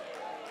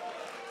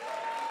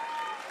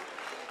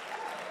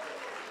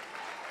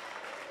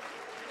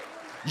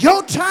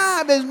 Your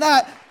time is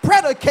not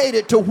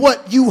predicated to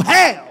what you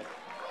have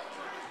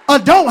or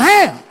don't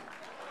have.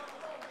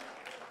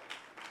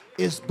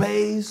 It's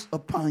based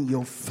upon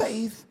your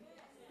faith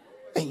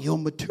and your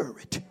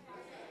maturity.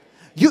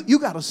 You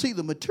got to see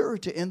the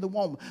maturity in the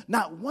woman.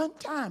 Not one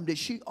time did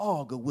she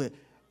argue with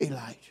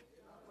Elijah.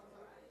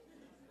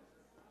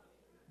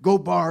 Go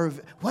borrow,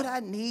 what I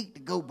need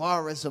to go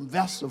borrow some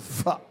vessel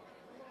from.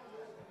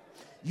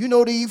 You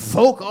know, these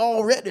folk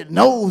already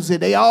knows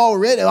it. They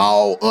already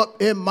all up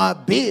in my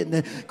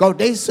business because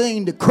they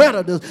seen the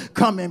creditors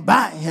coming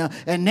by here.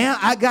 And now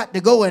I got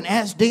to go and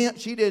ask them.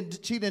 She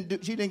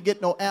didn't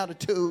get no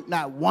attitude,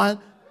 not one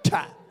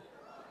time.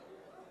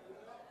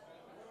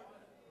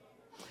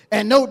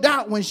 And no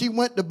doubt when she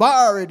went to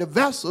borrow the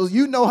vessels,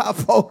 you know how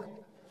folk.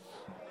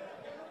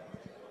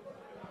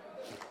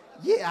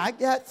 Yeah, I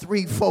got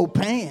 3-4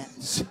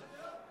 pans.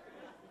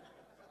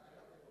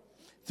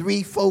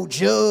 3-4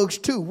 jugs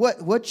too.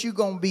 What you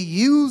gonna be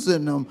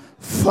using them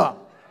for?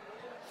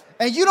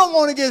 And you don't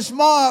want to get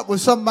smart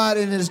with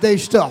somebody in this day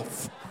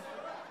stuff.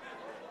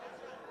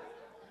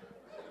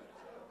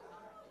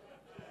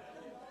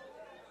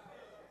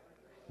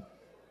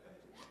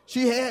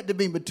 She had to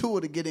be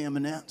mature to get him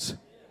an answer.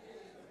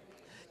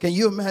 Can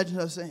you imagine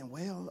her saying,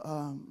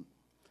 well,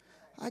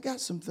 I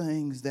got some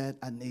things that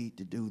I need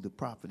to do. The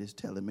prophet is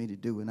telling me to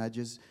do, and I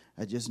just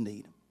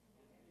need them.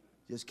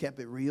 Just kept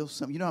it real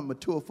simple. You know how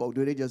mature folk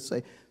do? They just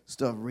say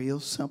stuff real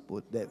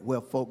simple that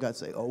well folk got to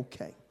say,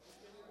 okay.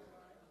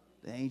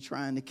 They ain't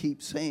trying to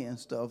keep saying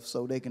stuff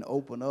so they can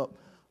open up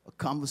a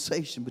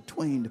conversation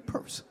between the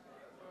person.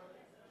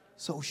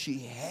 So she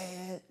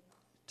had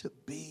to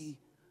be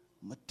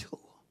mature.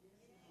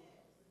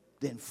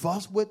 Then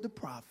fuss with the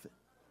prophet.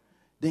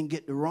 Then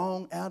get the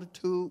wrong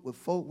attitude with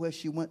folk where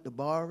she went to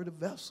borrow the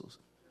vessels.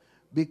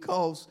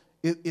 Because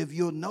if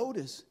you'll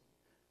notice,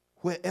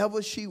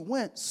 wherever she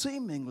went,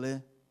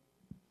 seemingly,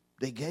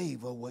 they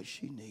gave her what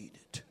she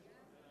needed.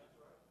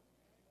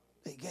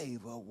 They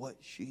gave her what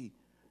she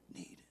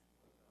needed.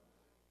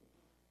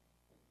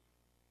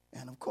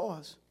 And of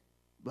course,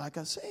 like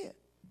I said,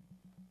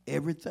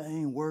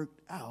 everything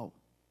worked out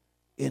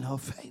in her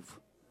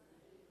favor.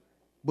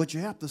 But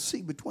you have to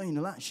see between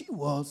the lines, she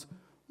was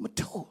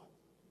mature.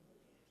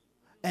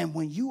 And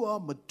when you are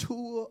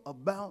mature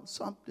about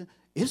something,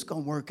 it's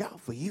going to work out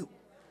for you.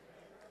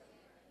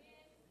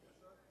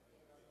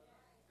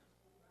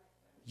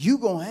 You're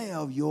going to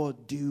have your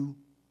due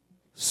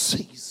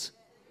season.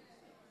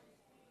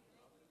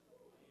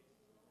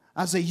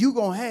 I say you're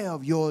going to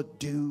have your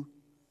due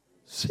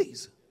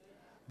season.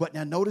 But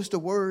now notice the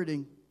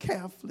wording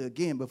carefully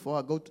again before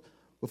I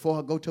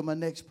go to my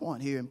next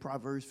point here in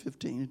Proverbs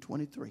 15 and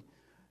 23.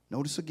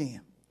 Notice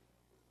again.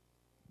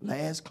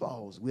 Last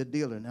clause. We're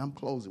dealing, and I'm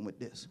closing with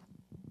this.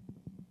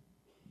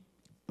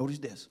 Notice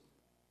this.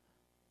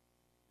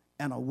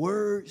 And a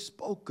word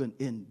spoken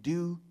in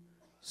due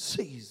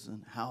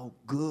season, how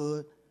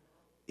good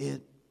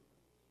it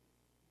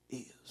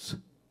is.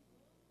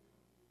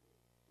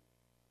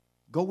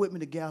 Go with me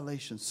to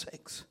Galatians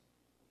 6.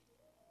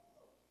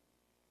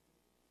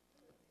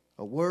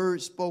 A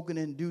word spoken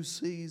in due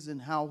season,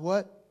 how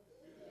what?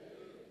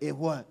 It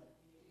what?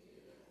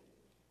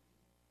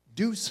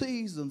 Due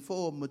season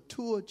for a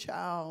mature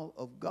child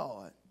of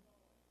God.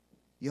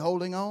 You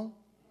holding on?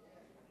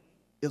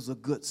 Is a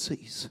good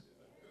season.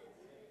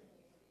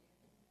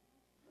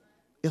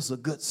 It's a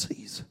good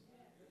season.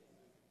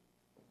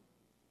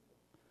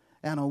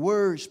 And a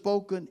word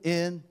spoken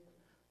in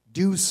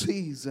due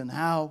season,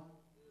 how?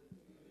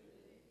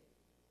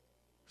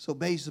 So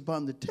based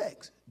upon the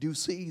text, due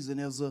season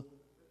is a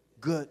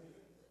good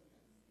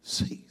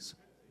season.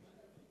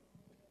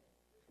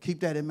 Keep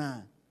that in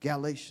mind.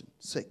 Galatians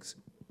 6.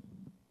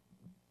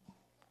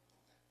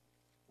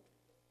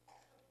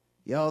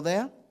 Y'all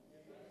there?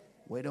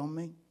 Wait on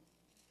me.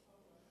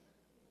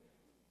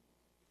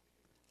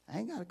 I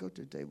ain't got to go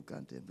to the table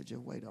content, but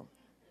just wait on me.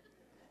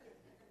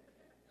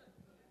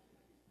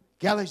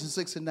 Galatians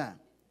 6 and 9.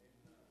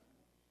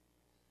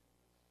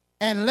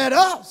 And let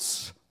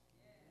us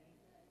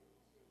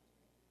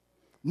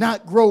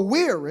not grow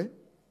weary.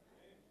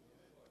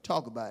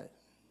 Talk about it.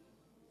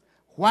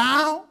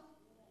 While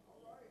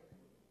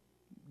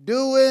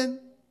doing,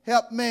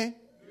 help me.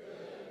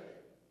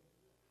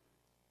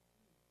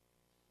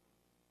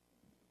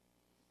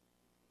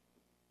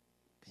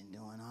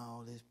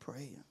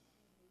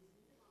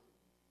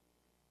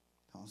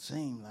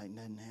 seem like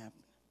nothing happened.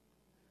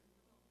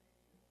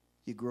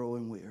 You're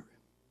growing weary.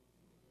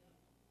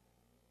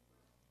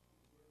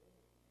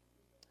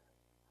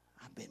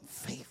 I've been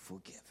faithful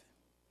giving.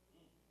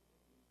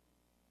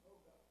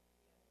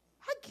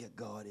 I give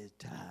God his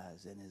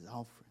tithes and his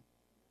offering.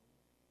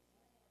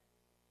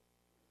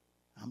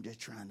 I'm just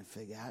trying to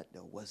figure out,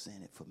 though, what's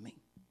in it for me.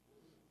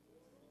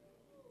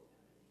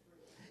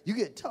 You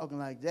get talking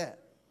like that.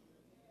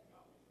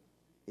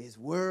 It's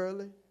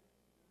worldly,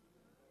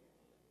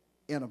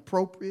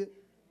 inappropriate,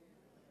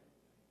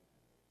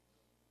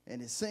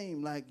 and it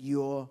seems like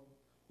you're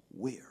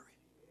weary.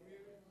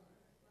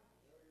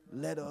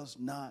 Let us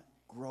not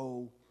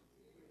grow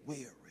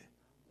weary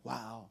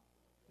while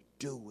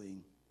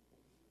doing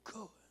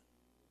good.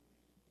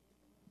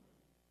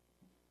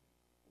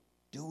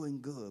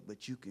 Doing good,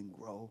 but you can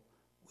grow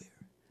weary.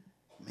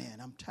 Man,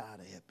 I'm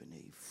tired of helping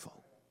these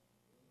folk.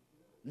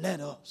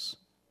 Let us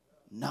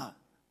not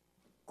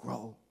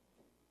grow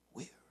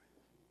weary.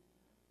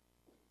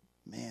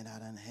 Man, I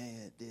done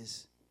had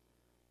this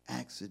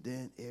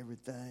accident,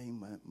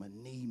 everything. My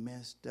knee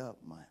messed up,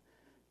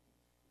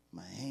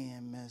 my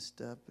hand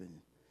messed up,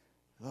 and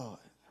Lord,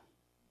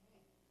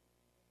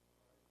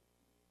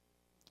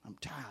 I'm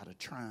tired of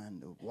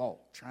trying to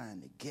walk,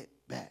 trying to get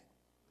back.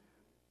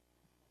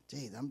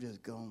 Geez, I'm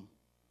just going,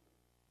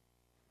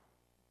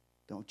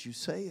 don't you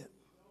say it.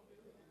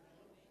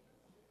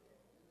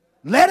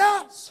 Let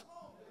us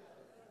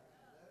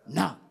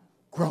not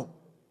grow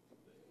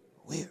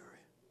weary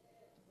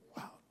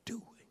while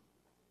doing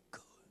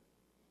good.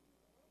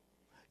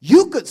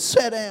 You could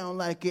sit down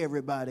like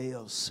everybody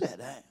else sat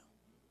down,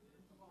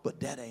 but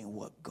that ain't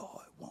what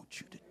God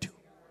wants you to do.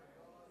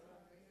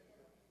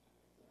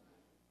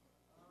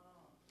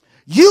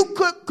 You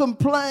could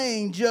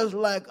complain just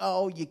like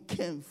all your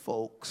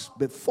kinfolks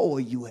before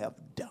you have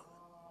done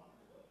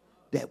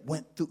that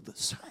went through the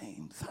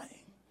same thing.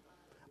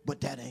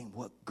 But that ain't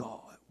what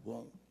God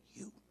wants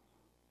you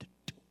to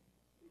do.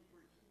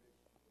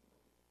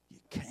 You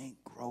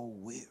can't grow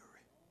weary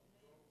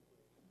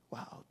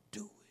while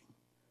doing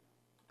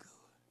good.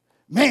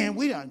 Man,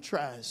 we done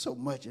tried so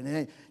much and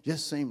it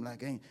just seemed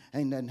like ain't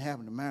nothing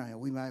happening to Marion.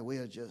 We might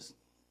well just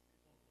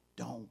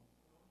don't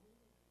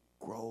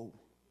grow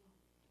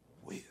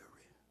weary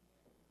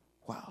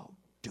while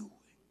doing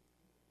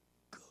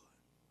good.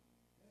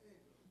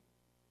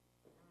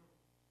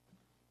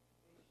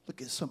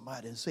 Look at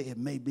somebody and say, it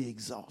may be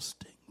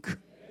exhausting,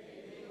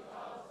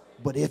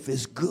 but if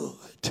it's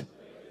good,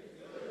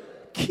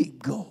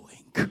 keep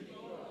going.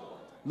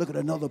 Look at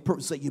another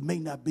person, say, you may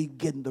not be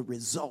getting the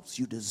results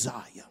you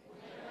desire,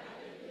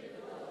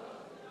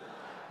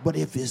 but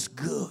if it's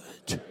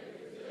good,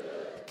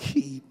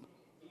 keep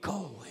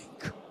going.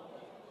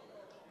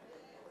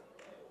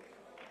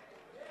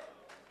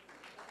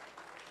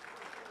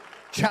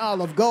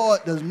 Child of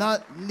God does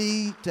not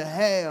need to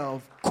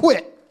have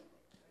quit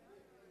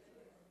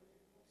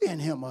in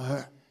him or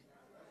her.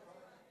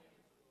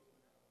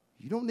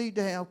 You don't need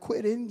to have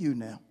quit in you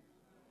now.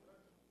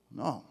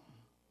 No.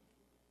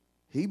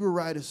 Hebrew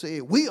writer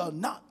said, we are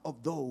not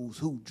of those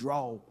who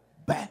draw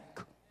back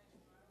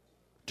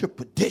to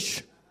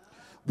perdition.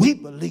 We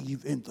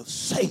believe in the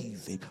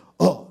saving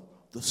of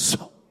the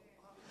soul.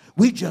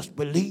 We just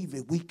believe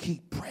if we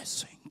keep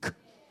pressing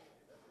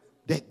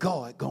that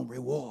God gonna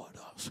reward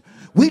us.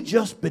 We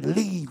just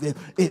believe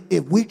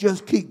if we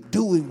just keep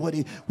doing what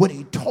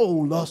he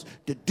told us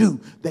to do,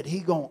 that he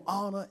gonna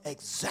honor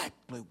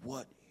exactly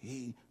what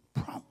he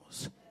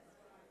promised.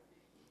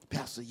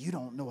 Pastor, you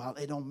don't know how,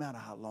 it don't matter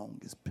how long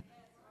it's been.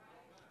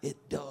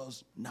 It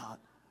does not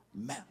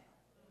matter.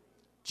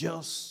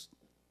 Just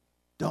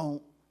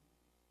don't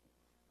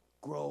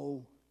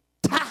grow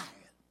tired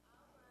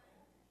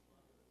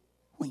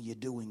when you're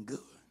doing good.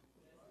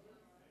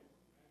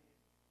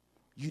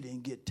 You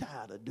didn't get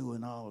tired of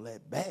doing all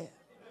that bad.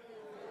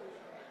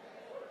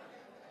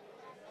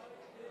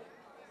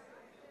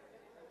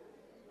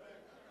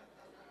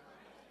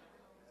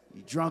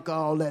 You drunk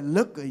all that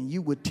liquor and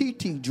you were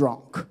TT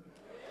drunk.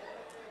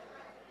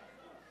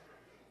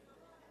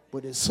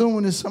 But as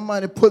soon as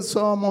somebody puts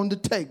some on the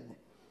table,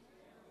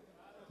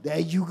 there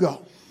you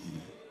go.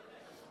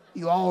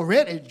 You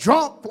already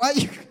drunk. Why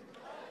you?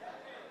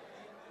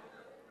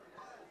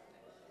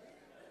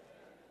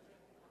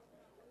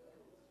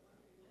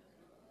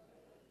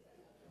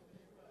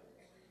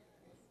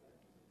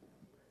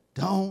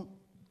 Don't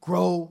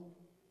grow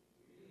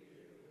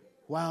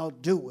while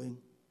doing,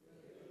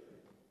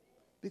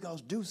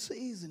 because due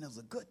season is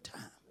a good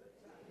time.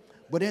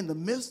 But in the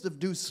midst of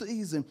due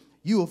season,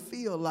 you will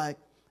feel like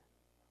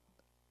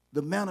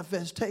the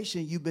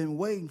manifestation you've been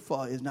waiting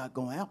for is not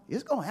going to happen.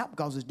 It's going to happen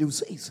because it's due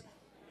season.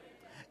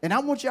 And I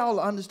want y'all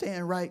to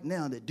understand right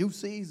now that due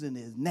season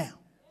is now.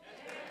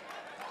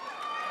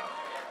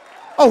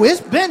 Oh, it's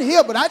been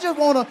here, but I just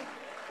want to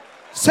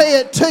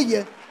say it to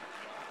you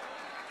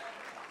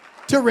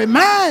to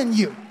remind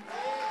you,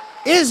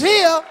 it's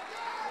here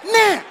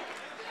now.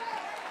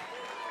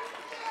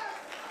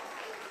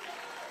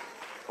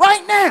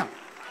 Right now.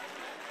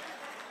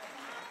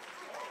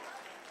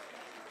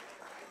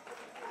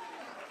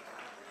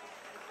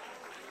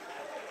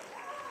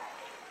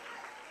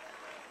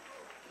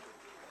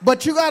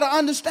 But you got to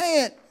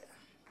understand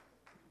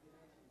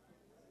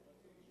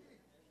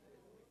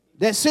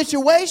that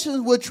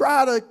situations will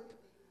try to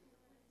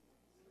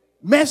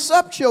mess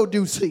up your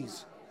due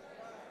season.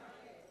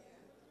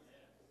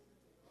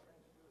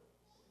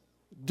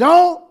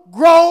 Don't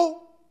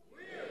grow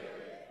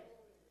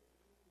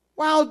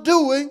while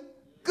doing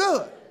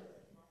good.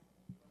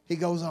 He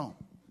goes on.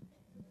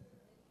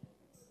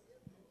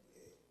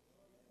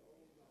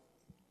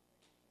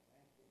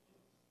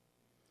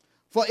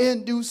 For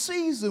in due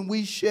season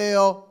we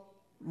shall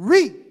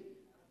reap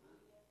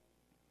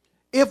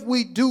if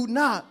we do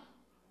not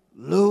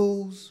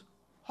lose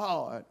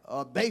heart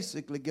or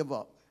basically give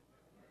up.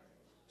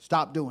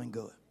 Stop doing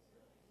good.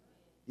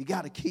 You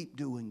got to keep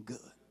doing good.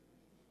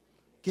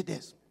 Get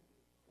this.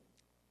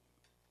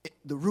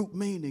 The root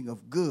meaning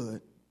of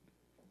good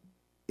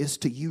is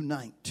to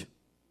unite.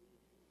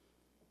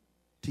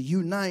 To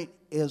unite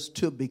is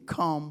to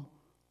become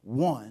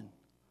one,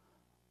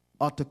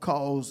 or to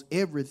cause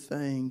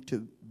everything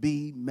to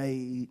be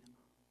made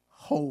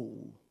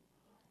whole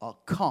or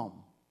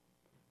come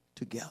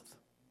together.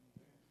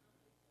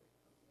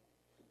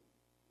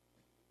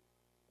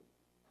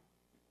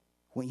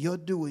 When you're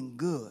doing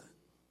good,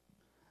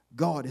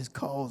 God is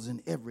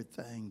causing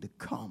everything to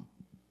come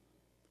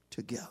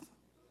together.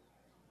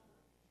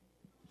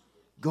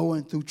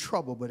 Going through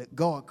trouble, but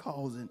God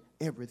causing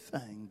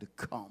everything to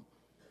come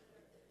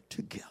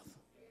together.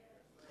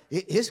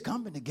 It's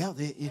coming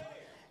together.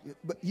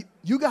 But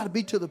you got to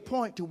be to the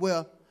point to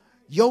where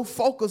your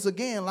focus,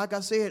 again, like I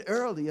said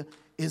earlier,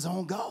 is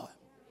on God.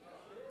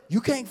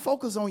 You can't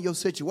focus on your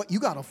situation. You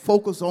got to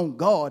focus on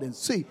God and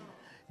see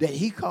that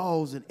he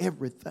causing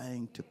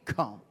everything to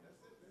come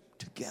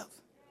together.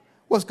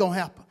 What's going to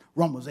happen?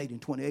 Romans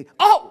 8:28.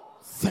 All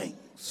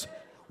things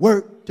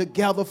work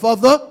together for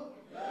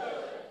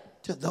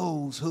to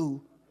those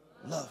who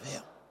love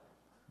him.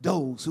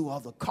 Those who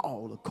are the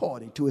called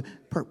according to his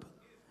purpose.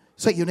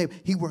 Say your name.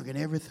 He working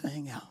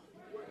everything out.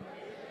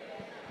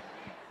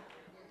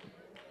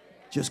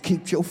 Just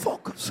keep your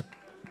focus.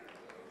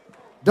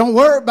 Don't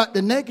worry about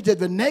the negative.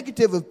 The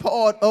negative is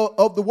part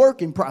of the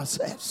working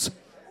process.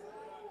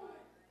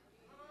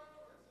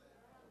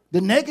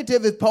 The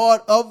negative is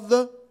part of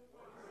the.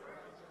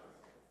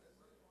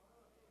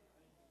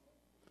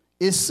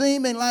 It's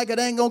seeming like it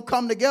ain't going to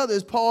come together.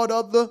 It's part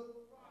of the.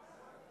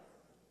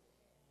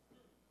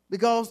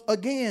 Because,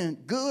 again,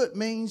 good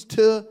means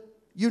to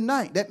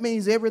unite. That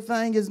means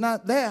everything is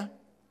not there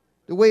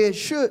the way it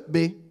should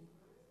be.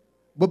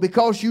 But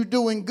because you're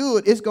doing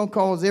good, it's going to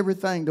cause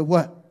everything to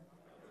what?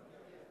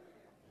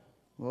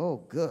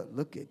 Oh, good.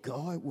 Look at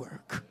God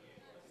work.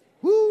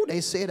 Woo, they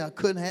said I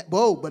couldn't have.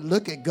 Whoa, but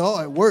look at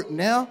God work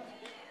now.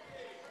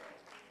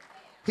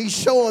 He's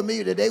showing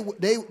me that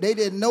they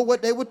didn't know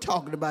what they were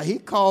talking about. He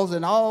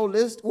causing all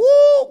this.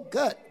 Woo,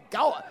 good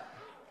God.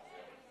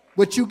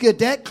 But you get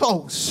that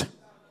close,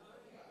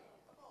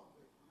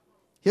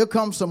 here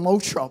comes some more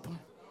trouble.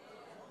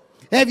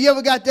 Have you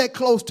ever got that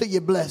close to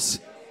your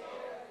blessing?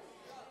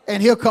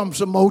 And here comes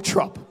some more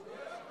trouble.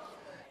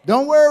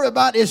 Don't worry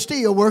about it. It's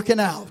still working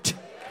out.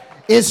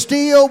 It's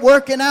still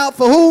working out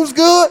for who's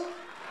good?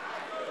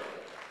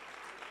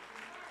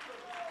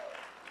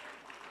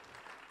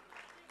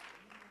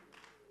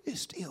 It's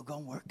still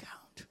going to work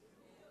out.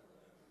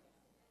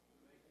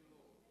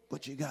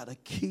 But you got to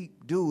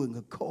keep doing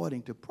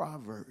according to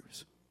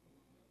Proverbs.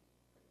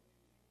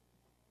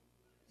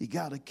 You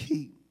got to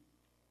keep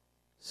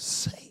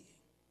saying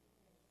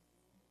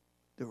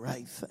the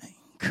right thing.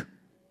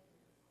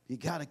 You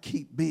got to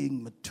keep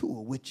being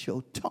mature with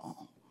your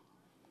tongue.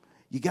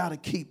 You got to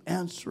keep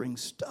answering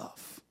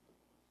stuff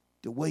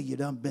the way you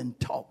done been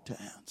taught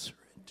to answer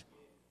it.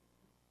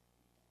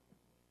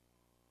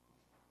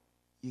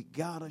 You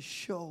got to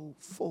show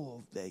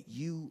forth that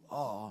you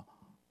are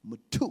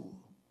mature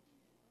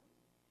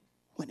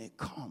when it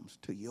comes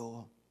to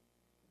your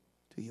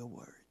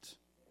words.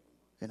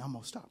 And I'm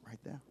going to stop right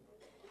there.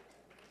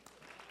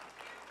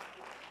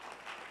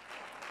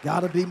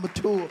 Got to be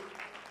mature.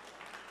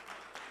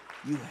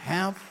 You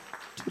have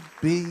to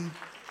be